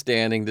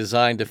freestanding,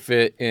 designed to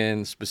fit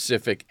in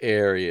specific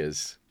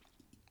areas.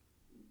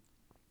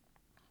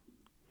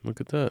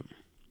 Look at that.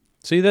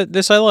 See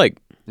this I like.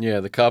 Yeah,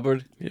 the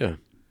cupboard. Yeah.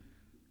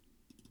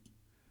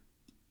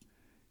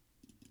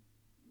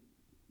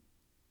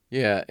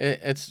 Yeah,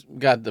 it's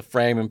got the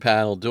frame and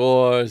panel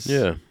doors.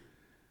 Yeah.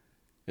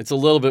 It's a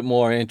little bit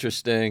more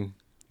interesting.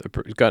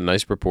 It's got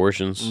nice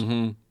proportions.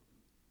 Mm-hmm.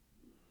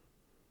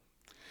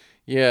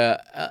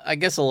 Yeah, I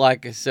guess,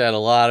 like I said, a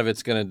lot of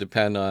it's going to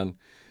depend on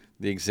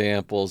the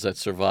examples that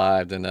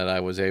survived and that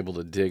I was able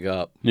to dig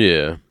up.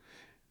 Yeah.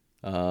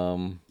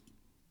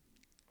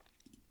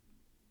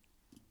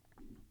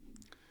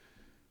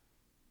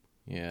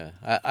 Yeah,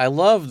 I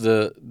love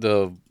the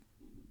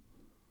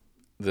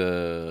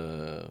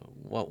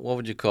what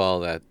would you call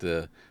that,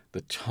 the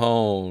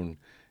tone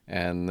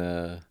and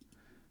the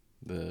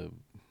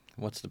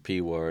what's the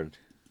P word?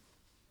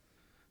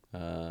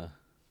 I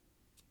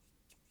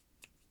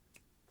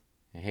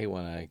hate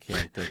when I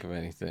can't think of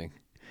anything.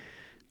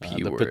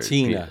 P The word.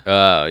 patina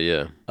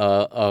Yeah.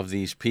 of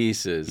these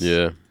pieces.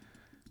 Yeah.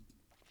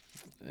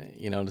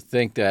 To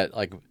think that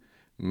like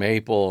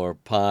maple or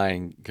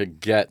pine could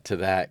get to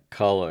that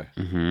color.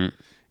 Mm-hmm.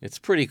 It's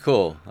pretty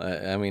cool.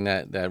 I mean,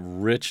 that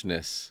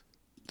richness.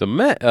 The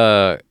Met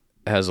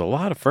has a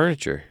lot of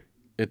furniture.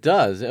 It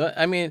does.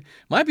 I mean, it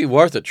might be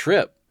worth a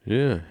trip.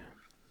 Yeah.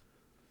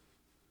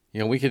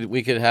 We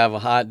could have a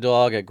hot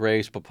dog at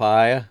Gray's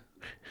Papaya.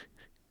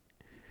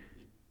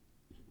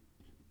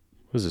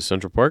 What is this,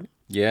 Central Park?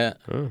 Yeah.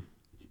 Oh.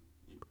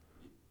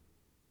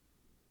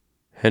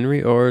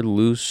 Henry R.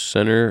 Luce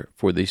Center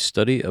for the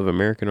Study of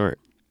American Art.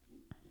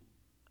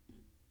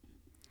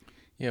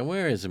 Yeah,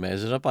 where is it, man?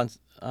 Is it up on...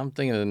 I'm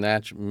thinking of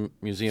the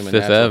Museum of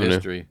Fifth Natural Avenue.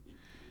 History.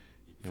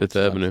 Fifth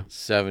Avenue.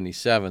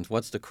 77th.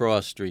 What's the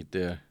cross street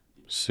there?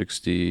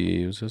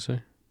 60... What's that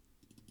say?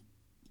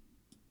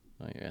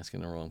 Oh, you're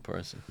asking the wrong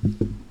person.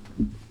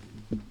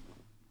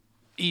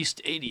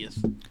 East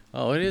 80th.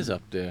 Oh, it is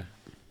up there.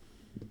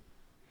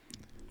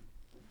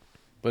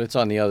 But it's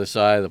on the other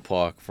side of the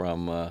park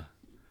from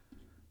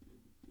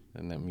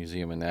in the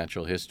Museum of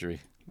Natural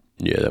History.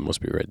 Yeah, that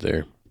must be right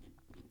there.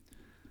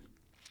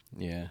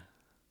 Yeah.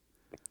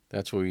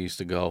 That's where we used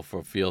to go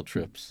for field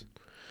trips.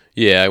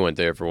 Yeah, I went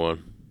there for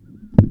one.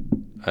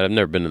 I've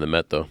never been to the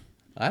Met, though.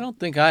 I don't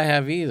think I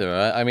have either.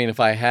 I mean, if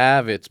I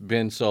have, it's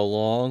been so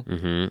long.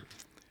 Mm-hmm.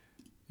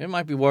 It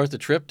might be worth a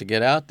trip to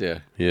get out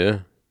there. Yeah.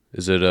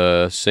 Is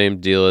it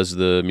same deal as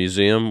the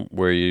museum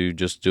where you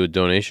just do a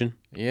donation?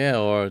 Yeah,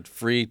 or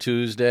free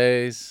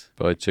Tuesdays.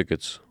 Buy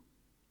tickets.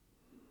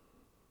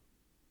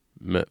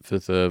 Met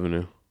Fifth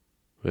Avenue.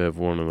 We have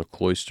one in the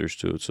cloisters,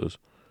 too, it says.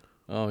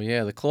 Oh,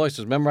 yeah, the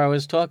cloisters. Remember I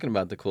was talking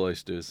about the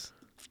cloisters.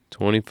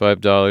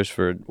 $25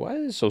 for... Why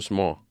is it so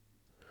small?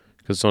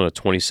 Because it's on a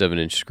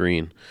 27-inch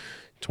screen.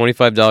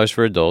 $25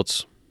 for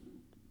adults.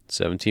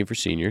 $17 for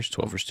seniors.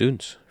 $12 for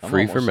students.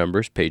 Free for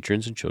members,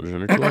 patrons, and children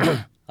under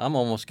 12. I'm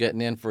almost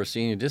getting in for a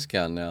senior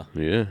discount now.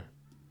 Yeah.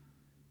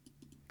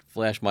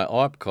 Flash my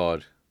ARP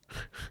card.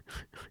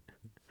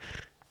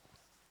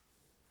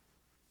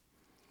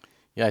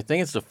 Yeah, I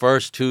think it's the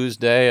first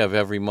Tuesday of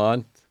every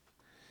month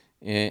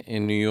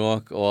in New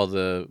York. All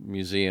the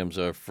museums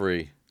are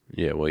free.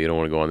 Yeah, well, you don't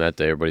want to go on that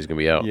day. Everybody's going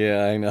to be out.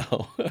 Yeah, I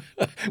know.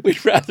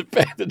 We'd rather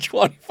pay the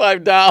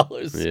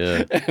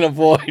 $25 and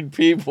avoid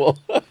people.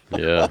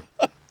 Yeah.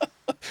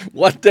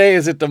 What day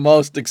is it the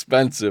most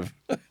expensive?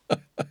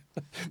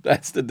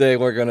 That's the day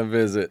we're going to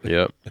visit.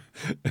 Yep.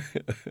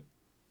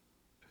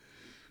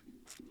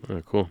 All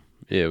right, cool.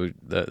 Yeah,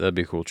 that'd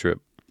be a cool trip.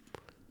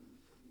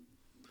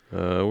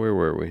 Where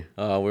were we?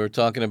 We were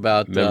talking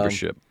about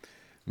membership.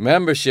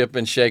 Membership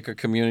in Shaker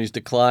communities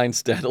declined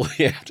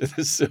steadily after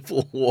the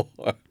Civil War.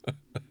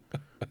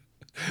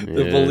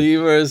 The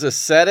believers'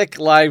 ascetic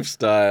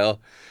lifestyle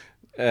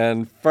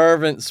and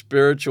fervent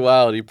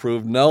spirituality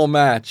proved no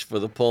match for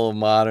the pull of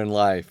modern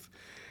life.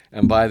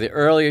 And by the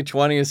early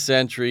 20th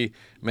century,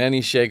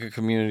 many Shaker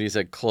communities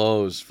had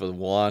closed for the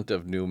want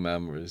of new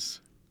members.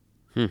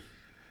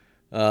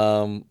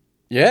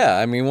 Yeah,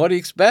 I mean, what do you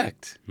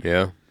expect?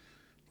 Yeah.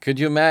 Could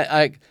you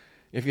imagine,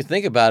 if you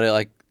think about it,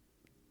 like,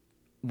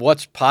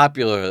 what's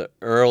popular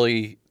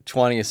early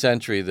 20th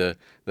century, the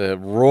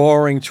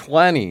roaring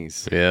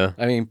 20s. Yeah.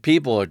 I mean,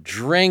 people are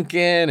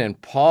drinking and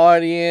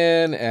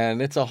partying,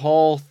 and it's a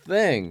whole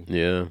thing.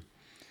 Yeah.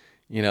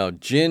 You know,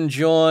 gin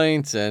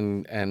joints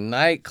and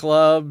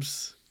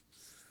nightclubs.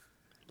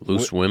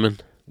 Loose women.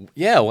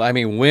 Yeah, well, I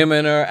mean,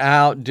 women are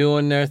out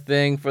doing their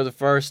thing for the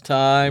first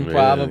time,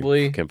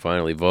 probably. Can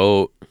finally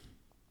vote.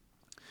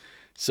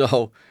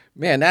 So,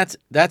 man, that's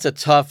a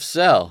tough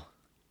sell.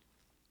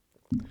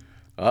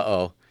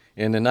 Uh-oh.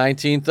 In the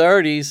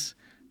 1930s,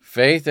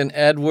 Faith and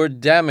Edward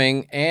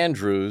Deming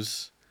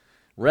Andrews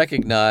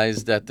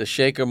recognized that the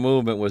Shaker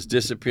movement was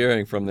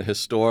disappearing from the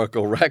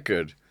historical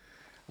record.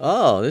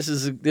 Oh, this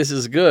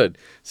is good.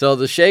 So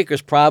the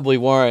Shakers probably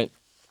weren't,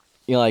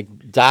 like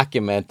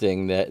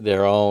documenting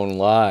their own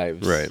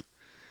lives. Right.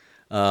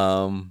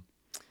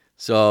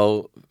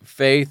 So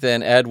Faith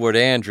and Edward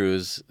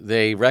Andrews,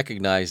 they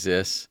recognized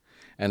this,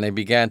 and they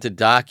began to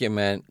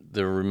document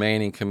the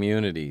remaining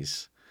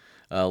communities.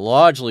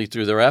 Largely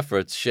through their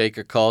efforts,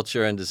 Shaker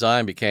culture and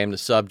design became the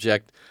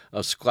subject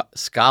of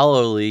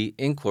scholarly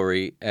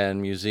inquiry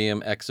and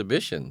museum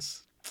exhibitions.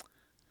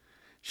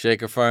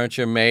 Shaker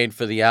furniture made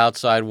for the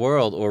outside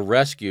world or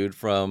rescued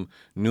from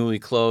newly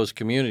closed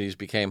communities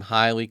became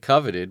highly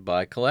coveted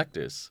by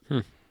collectors.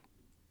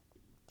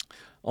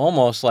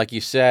 Almost like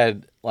you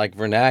said, like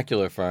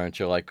vernacular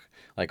furniture, like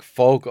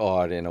folk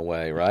art in a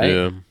way,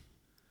 right?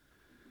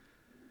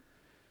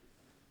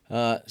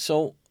 Yeah.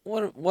 So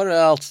what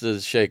else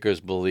does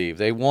Shakers believe?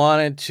 They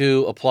wanted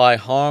to apply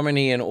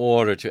harmony and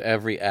order to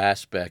every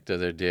aspect of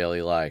their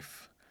daily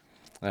life,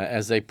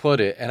 as they put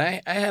it. And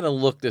I had to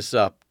look this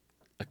up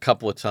a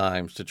couple of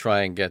times to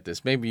try and get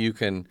this. Maybe you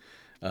can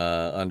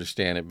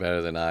understand it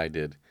better than I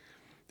did.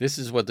 This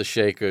is what the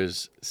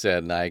Shakers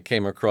said, and I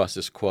came across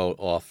this quote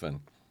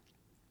often.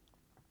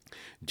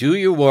 Do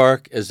your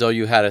work as though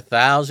you had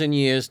 1,000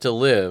 years to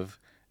live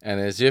and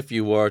as if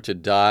you were to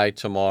die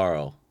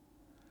tomorrow.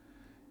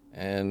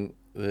 And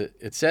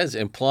it says,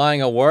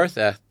 implying a work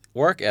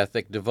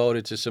ethic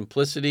devoted to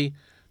simplicity,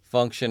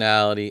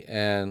 functionality,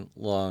 and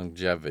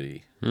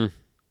longevity.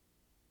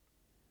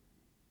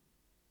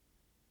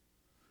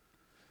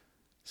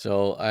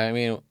 So, I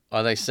mean,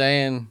 are they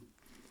saying,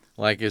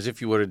 like, as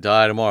if you were to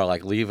die tomorrow,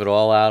 like, leave it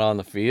all out on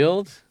the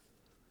field?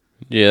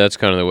 Yeah, that's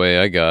kind of the way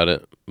I got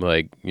it.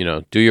 Like,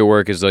 do your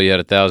work as though you had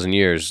 1,000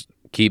 years.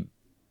 Keep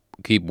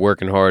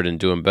working hard and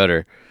doing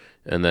better.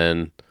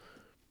 And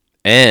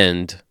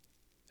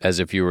as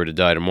if you were to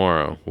die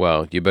tomorrow.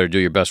 Well, you better do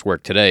your best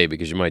work today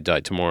because you might die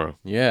tomorrow.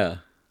 Yeah.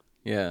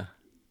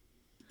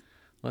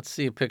 Let's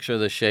see a picture of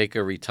the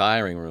Shaker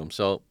retiring room.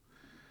 So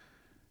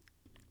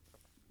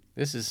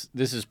this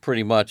is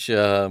pretty much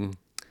a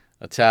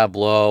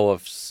tableau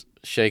of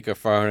Shaker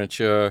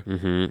furniture.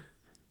 Mm-hmm.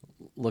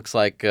 Looks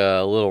like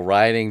a little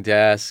writing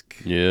desk.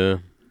 Yeah.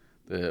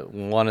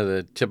 One of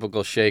the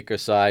typical Shaker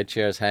side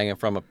chairs hanging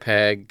from a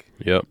peg.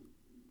 Yep.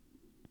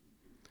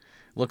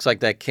 Looks like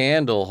that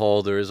candle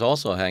holder is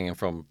also hanging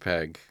from a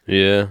peg.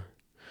 Yeah.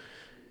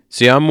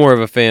 See, I'm more of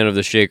a fan of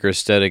the shaker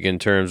aesthetic in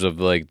terms of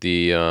like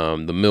the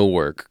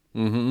millwork.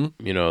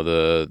 Mm-hmm. You know,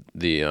 the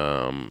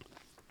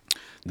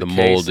casing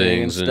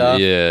moldings and stuff.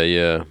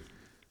 yeah.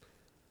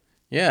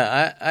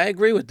 Yeah, I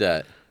agree with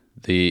that.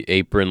 The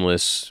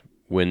apronless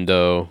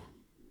window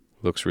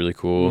looks really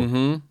cool.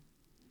 Mm-hmm.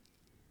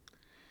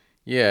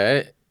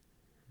 Yeah,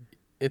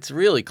 it's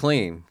really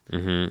clean.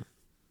 Mm-hmm.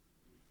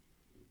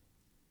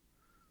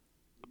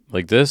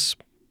 Like this?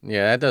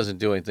 Yeah, that doesn't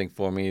do anything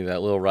for me,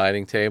 that little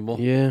writing table.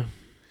 Yeah.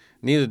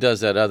 Neither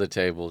does that other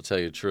table, to tell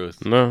you the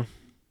truth. No.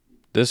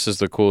 This is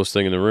the coolest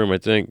thing in the room, I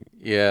think.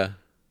 Yeah.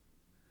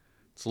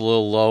 It's a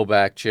little low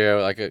back chair,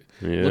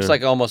 looks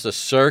like almost a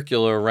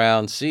circular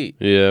round seat.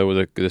 Yeah,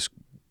 with this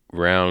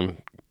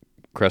round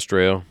crest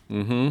rail.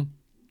 Mm-hmm.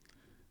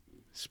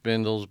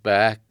 Spindles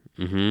back.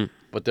 Mm-hmm.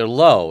 But they're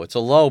low. It's a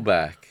low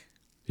back.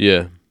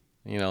 Yeah.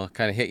 You know,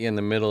 kind of hit you in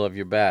the middle of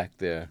your back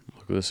there.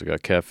 Look at this. I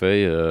got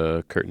cafe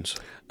curtains.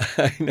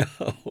 I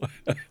know.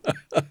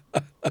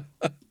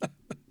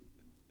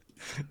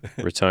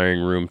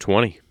 Retiring room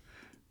 20.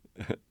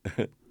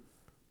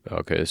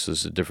 Okay, this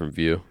is a different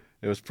view.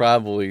 It was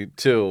probably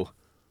 2.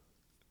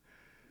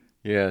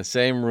 Yeah,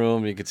 same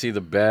room. You could see the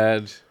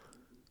bed.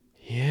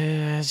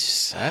 Yeah,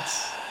 it's just, I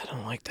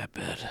don't like that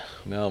bed.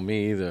 No,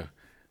 me either.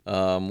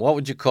 What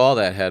would you call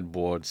that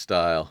headboard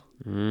style?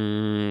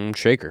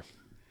 Shaker.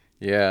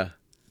 Yeah.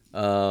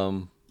 I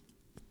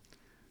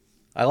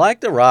like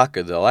the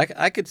rocker though.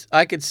 I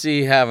could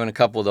see having a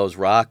couple of those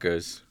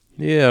rockers.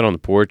 Yeah, out on the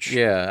porch.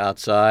 Yeah,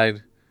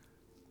 outside.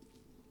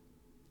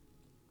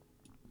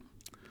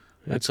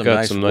 It's some got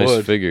nice some wood.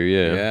 nice figure,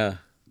 yeah. Yeah.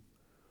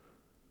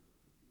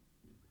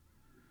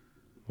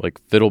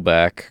 Like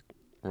fiddleback.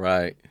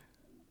 Right.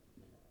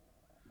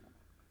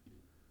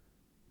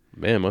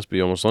 Man, it must be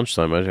almost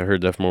lunchtime. I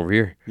heard that from over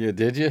here. Yeah,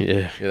 did you?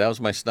 Yeah. Yeah, that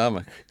was my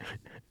stomach.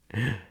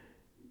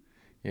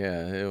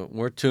 Yeah,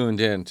 we're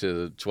tuned in to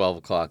the 12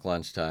 o'clock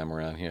lunchtime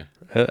around here.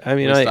 I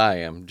mean, At least I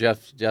am.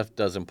 Jeff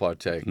doesn't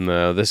partake.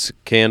 No, this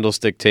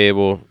candlestick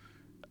table,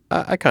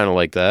 I kind of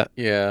like that.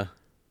 Yeah.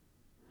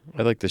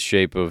 I like the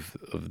shape of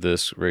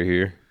this right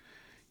here.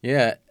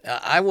 Yeah,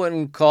 I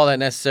wouldn't call that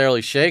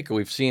necessarily shaker.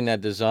 We've seen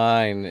that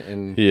design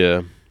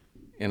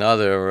in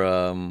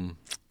other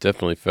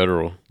Definitely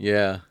federal.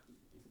 yeah.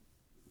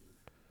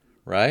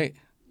 Right?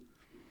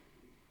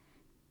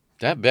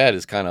 That bed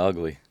is kind of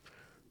ugly.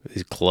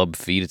 These club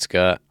feet it's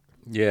got.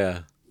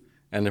 Yeah.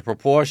 And the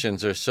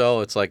proportions are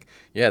it's like,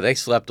 yeah, they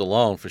slept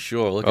alone for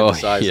sure. Look at the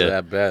size of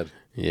that bed.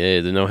 Yeah,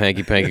 there's no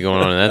hanky-panky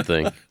going on in that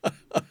thing.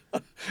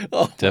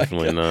 Oh,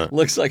 Definitely not.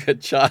 Looks like a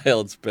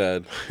child's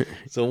bed.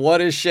 So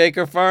what is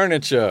Shaker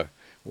furniture?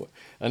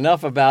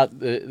 Enough about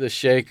the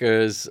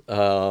Shakers'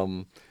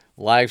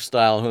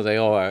 lifestyle and who they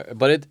are.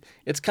 But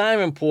it's kind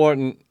of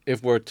important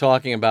if we're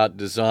talking about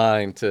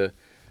design to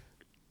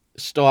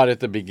start at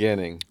the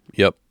beginning.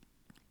 Yep.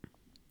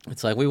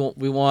 It's like we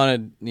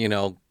want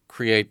to,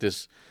 create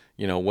this,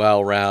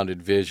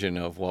 well-rounded vision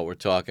of what we're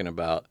talking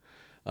about.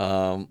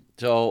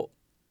 So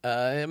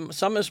some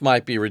of this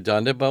might be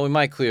redundant, but we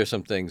might clear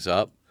some things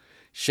up.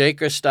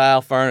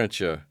 Shaker-style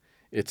furniture.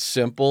 It's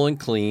simple and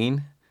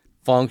clean,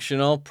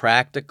 functional,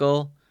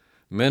 practical,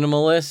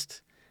 minimalist,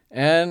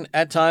 and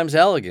at times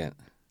elegant.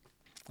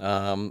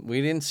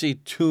 We didn't see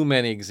too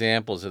many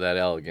examples of that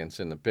elegance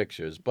in the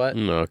pictures, but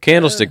No,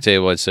 candlestick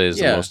table I'd say is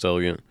the yeah. most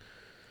elegant.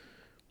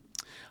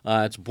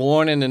 It's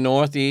born in the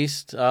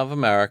Northeast of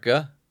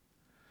America,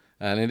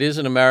 and it is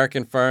an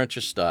American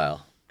furniture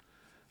style.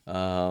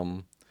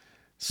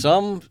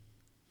 Some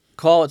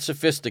call it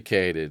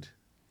sophisticated,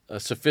 a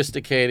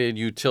sophisticated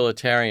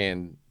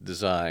utilitarian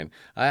design.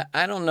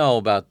 I don't know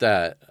about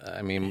that.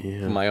 I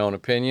mean, from my own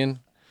opinion.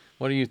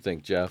 What do you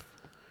think, Jeff?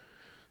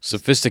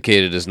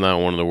 Sophisticated is not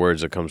one of the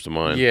words that comes to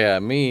mind. Yeah,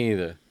 me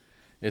either.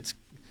 It's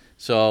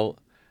so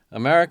an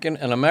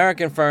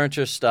American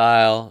furniture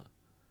style,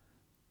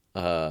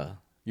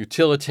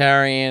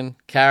 utilitarian,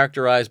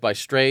 characterized by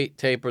straight,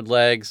 tapered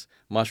legs,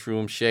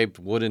 mushroom-shaped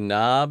wooden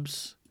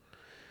knobs.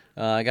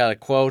 I got a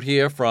quote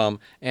here from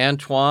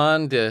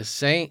Antoine de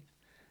Saint.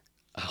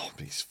 Oh,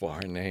 these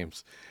foreign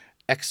names.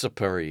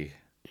 Exupéry.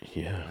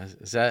 Yeah.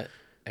 Is that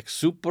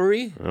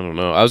Exupéry? I don't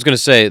know. I was going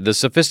to say, the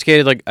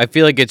sophisticated, I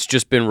feel like it's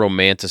just been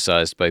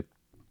romanticized by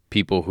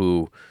people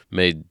who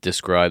may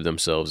describe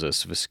themselves as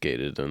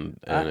sophisticated, and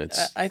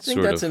it's I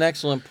think that's an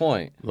excellent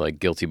point. Like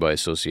guilty by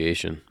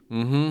association.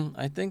 Mm-hmm.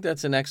 I think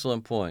that's an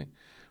excellent point.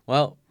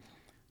 Well,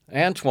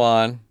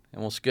 Antoine,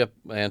 and we'll skip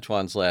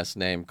Antoine's last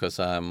name because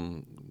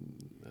I'm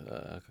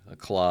a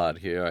clod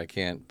here. I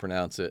can't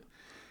pronounce it.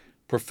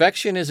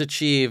 Perfection is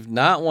achieved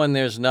not when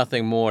there's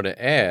nothing more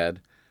to add,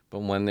 but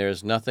when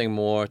there's nothing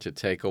more to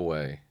take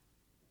away.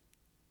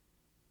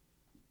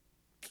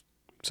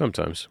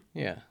 Sometimes.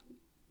 Yeah.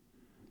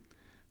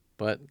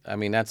 But, I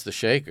mean, that's the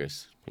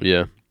Shakers.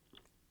 Yeah.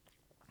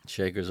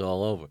 Shakers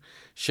all over.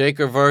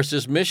 Shaker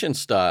versus mission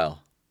style.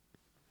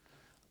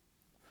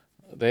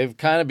 They've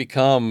kind of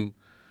become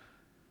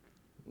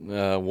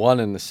one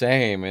and the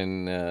same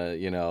in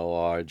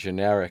our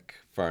generic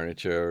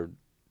furniture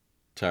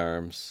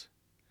terms.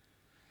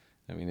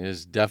 I mean,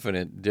 there's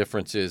definite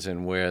differences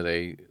in where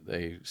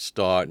they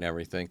start and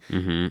everything.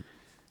 Mm-hmm.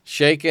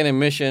 Shaken and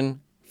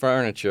Mission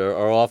furniture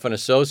are often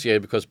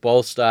associated because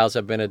both styles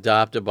have been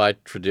adopted by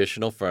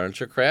traditional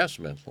furniture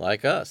craftsmen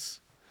like us.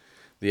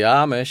 The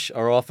Amish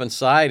are often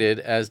cited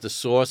as the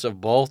source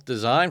of both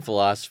design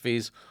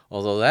philosophies,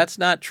 although that's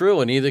not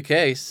true in either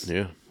case.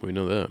 Yeah, we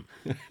know that.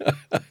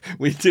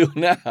 We do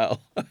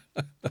now.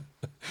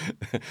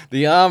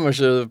 The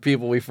Amish are the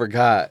people we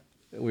forgot.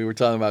 We were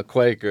talking about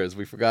Quakers.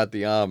 We forgot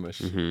the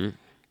Amish. Mm-hmm.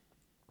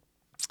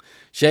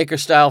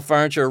 Shaker-style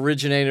furniture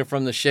originated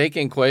from the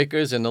shaking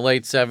Quakers in the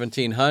late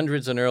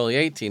 1700s and early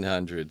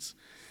 1800s.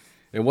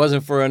 It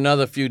wasn't for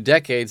another few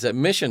decades that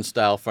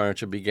mission-style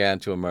furniture began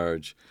to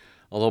emerge,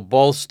 although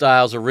both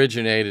styles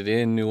originated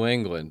in New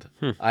England.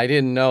 I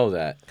didn't know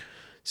that.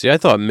 See, I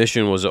thought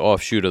Mission was an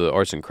offshoot of the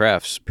arts and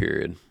crafts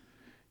period.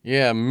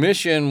 Yeah,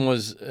 Mission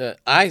was,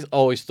 I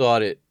always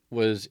thought it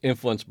was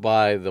influenced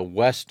by the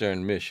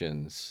Western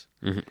missions.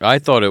 Mm-hmm. I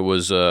thought it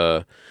was,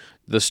 the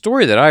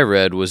story that I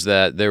read was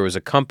that there was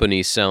a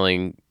company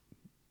selling,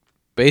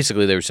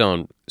 basically they were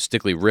selling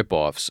Stickley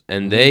ripoffs,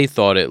 and they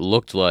thought it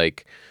looked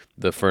like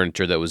the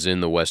furniture that was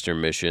in the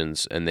Western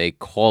missions, and they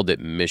called it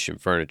mission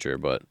furniture,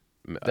 but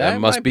that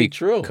must might be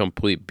true.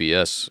 Complete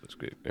BS.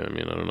 I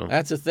mean, I don't know.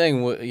 That's the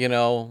thing,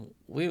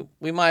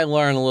 we might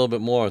learn a little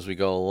bit more as we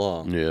go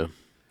along. Yeah.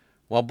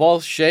 While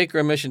both Shaker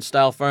and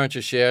Mission-style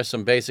furniture share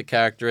some basic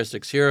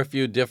characteristics, here are a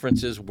few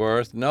differences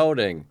worth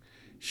noting.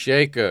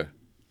 Shaker,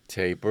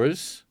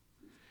 tapers,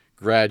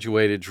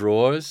 graduated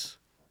drawers,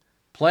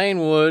 plain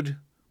wood,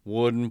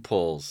 wooden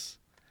pulls.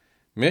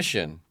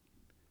 Mission,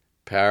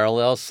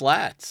 parallel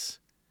slats,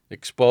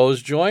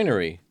 exposed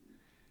joinery,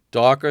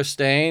 darker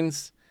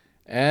stains,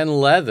 and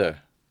leather.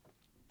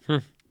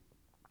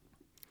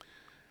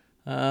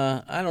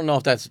 I don't know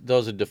if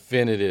those are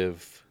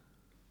definitive.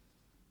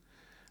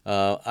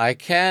 I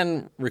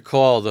can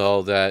recall,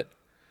 though, that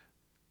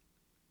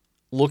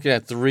looking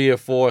at 3 or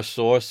 4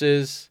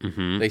 sources,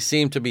 they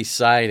seem to be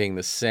citing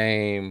the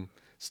same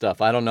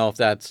stuff. I don't know if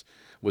that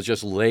was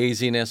just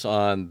laziness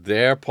on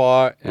their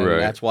part, and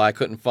that's why I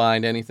couldn't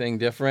find anything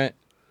different.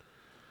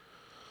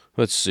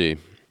 Let's see.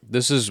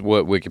 This is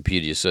what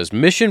Wikipedia says.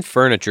 Mission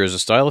furniture is a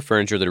style of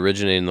furniture that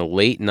originated in the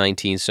late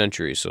 19th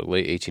century, so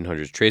late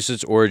 1800s. Traces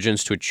its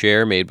origins to a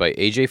chair made by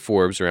A.J.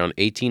 Forbes around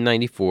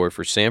 1894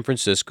 for San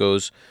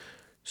Francisco's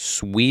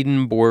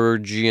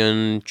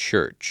Swedenborgian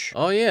Church.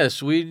 Oh, yeah,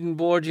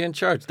 Swedenborgian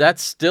Church.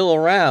 That's still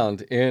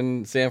around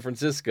in San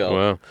Francisco.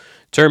 Wow.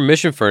 Term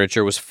mission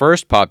furniture was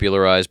first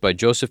popularized by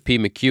Joseph P.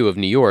 McHugh of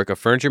New York, a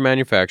furniture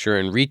manufacturer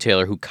and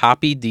retailer who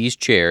copied these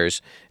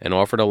chairs and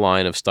offered a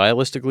line of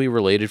stylistically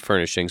related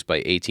furnishings by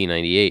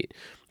 1898.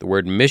 The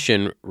word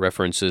mission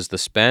references the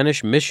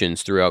Spanish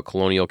missions throughout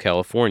colonial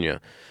California.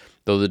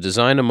 Though the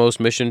design of most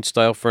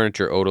mission-style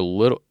furniture owed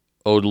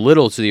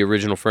little to the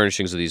original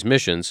furnishings of these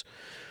missions,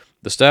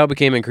 the style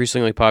became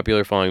increasingly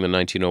popular following the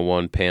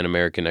 1901 Pan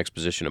American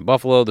Exposition in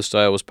Buffalo. The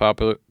style was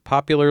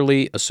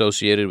popularly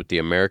associated with the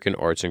American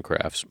arts and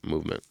crafts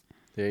movement.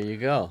 There you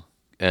go.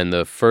 And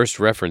the first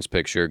reference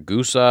picture,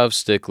 Gustav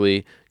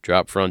Stickley,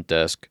 drop front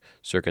desk,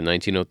 circa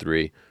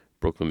 1903,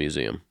 Brooklyn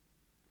Museum.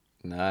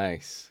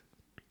 Nice.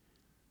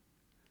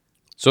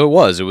 So it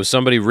was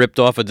somebody ripped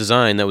off a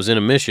design that was in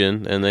a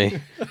mission, and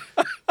they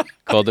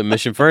called it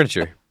mission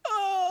furniture.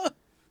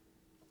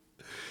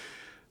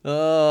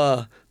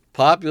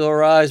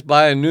 Popularized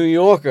by a New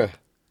Yorker.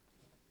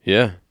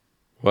 Yeah.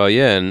 Well,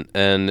 yeah,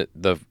 and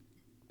the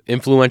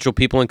influential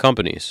people and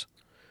companies.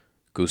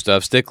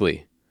 Gustav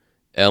Stickley,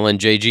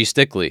 L&JG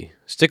Stickley,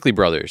 Stickley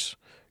Brothers,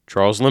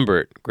 Charles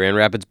Limbert, Grand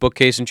Rapids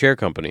Bookcase and Chair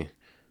Company,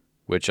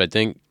 which I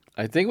think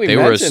we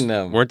mentioned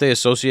them. Weren't they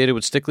associated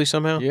with Stickley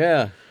somehow?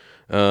 Yeah.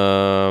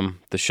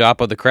 The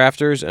Shop of the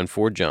Crafters and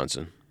Ford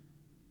Johnson.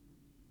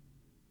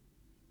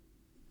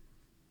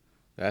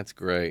 That's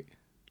great.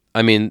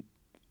 I mean,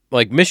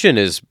 like, Mission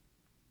is...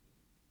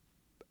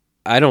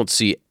 I don't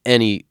see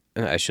any...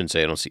 I shouldn't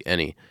say I don't see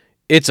any.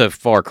 It's a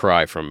far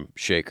cry from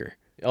Shaker.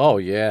 Oh,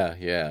 yeah,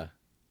 yeah.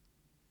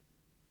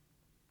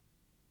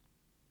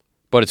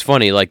 But it's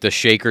funny, like the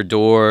Shaker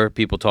door,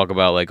 people talk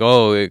about like,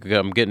 oh,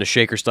 I'm getting a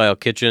Shaker-style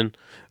kitchen.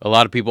 A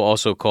lot of people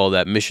also call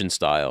that Mission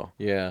style.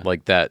 Yeah.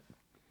 Like that.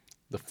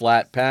 The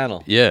flat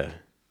panel. Yeah.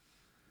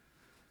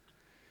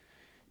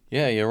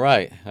 Yeah, you're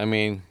right. I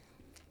mean...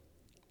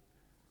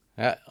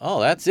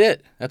 that's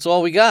it. That's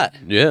all we got.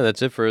 Yeah,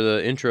 that's it for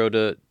the intro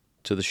to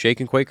the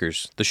Shaken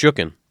Quakers, the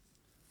Shookin'.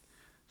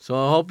 So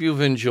I hope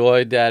you've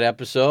enjoyed that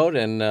episode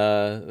and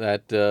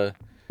that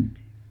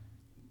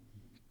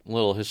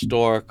little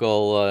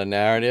historical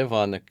narrative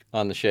on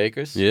the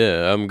Shakers.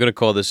 Yeah, I'm gonna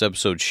call this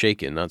episode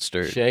Shaken, not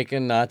Stirred.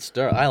 Shaken, not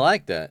stirred. I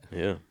like that.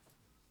 Yeah.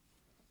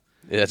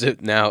 That's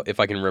it. Now, if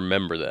I can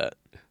remember that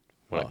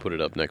when I put it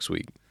up next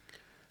week.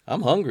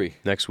 I'm hungry.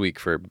 Next week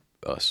for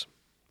us.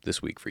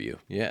 This week for you.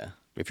 Yeah.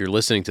 If you're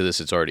listening to this,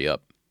 it's already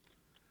up.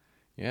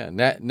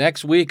 Yeah.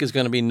 Next week is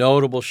going to be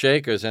notable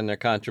Shakers and their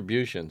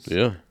contributions.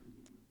 Yeah.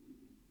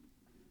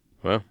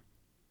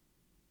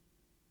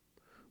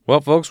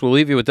 Well, folks, we'll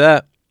leave you with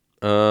that.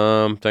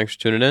 Thanks for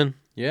tuning in.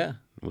 Yeah.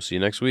 We'll see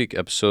you next week.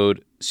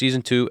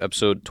 Season 2,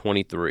 episode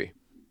 23.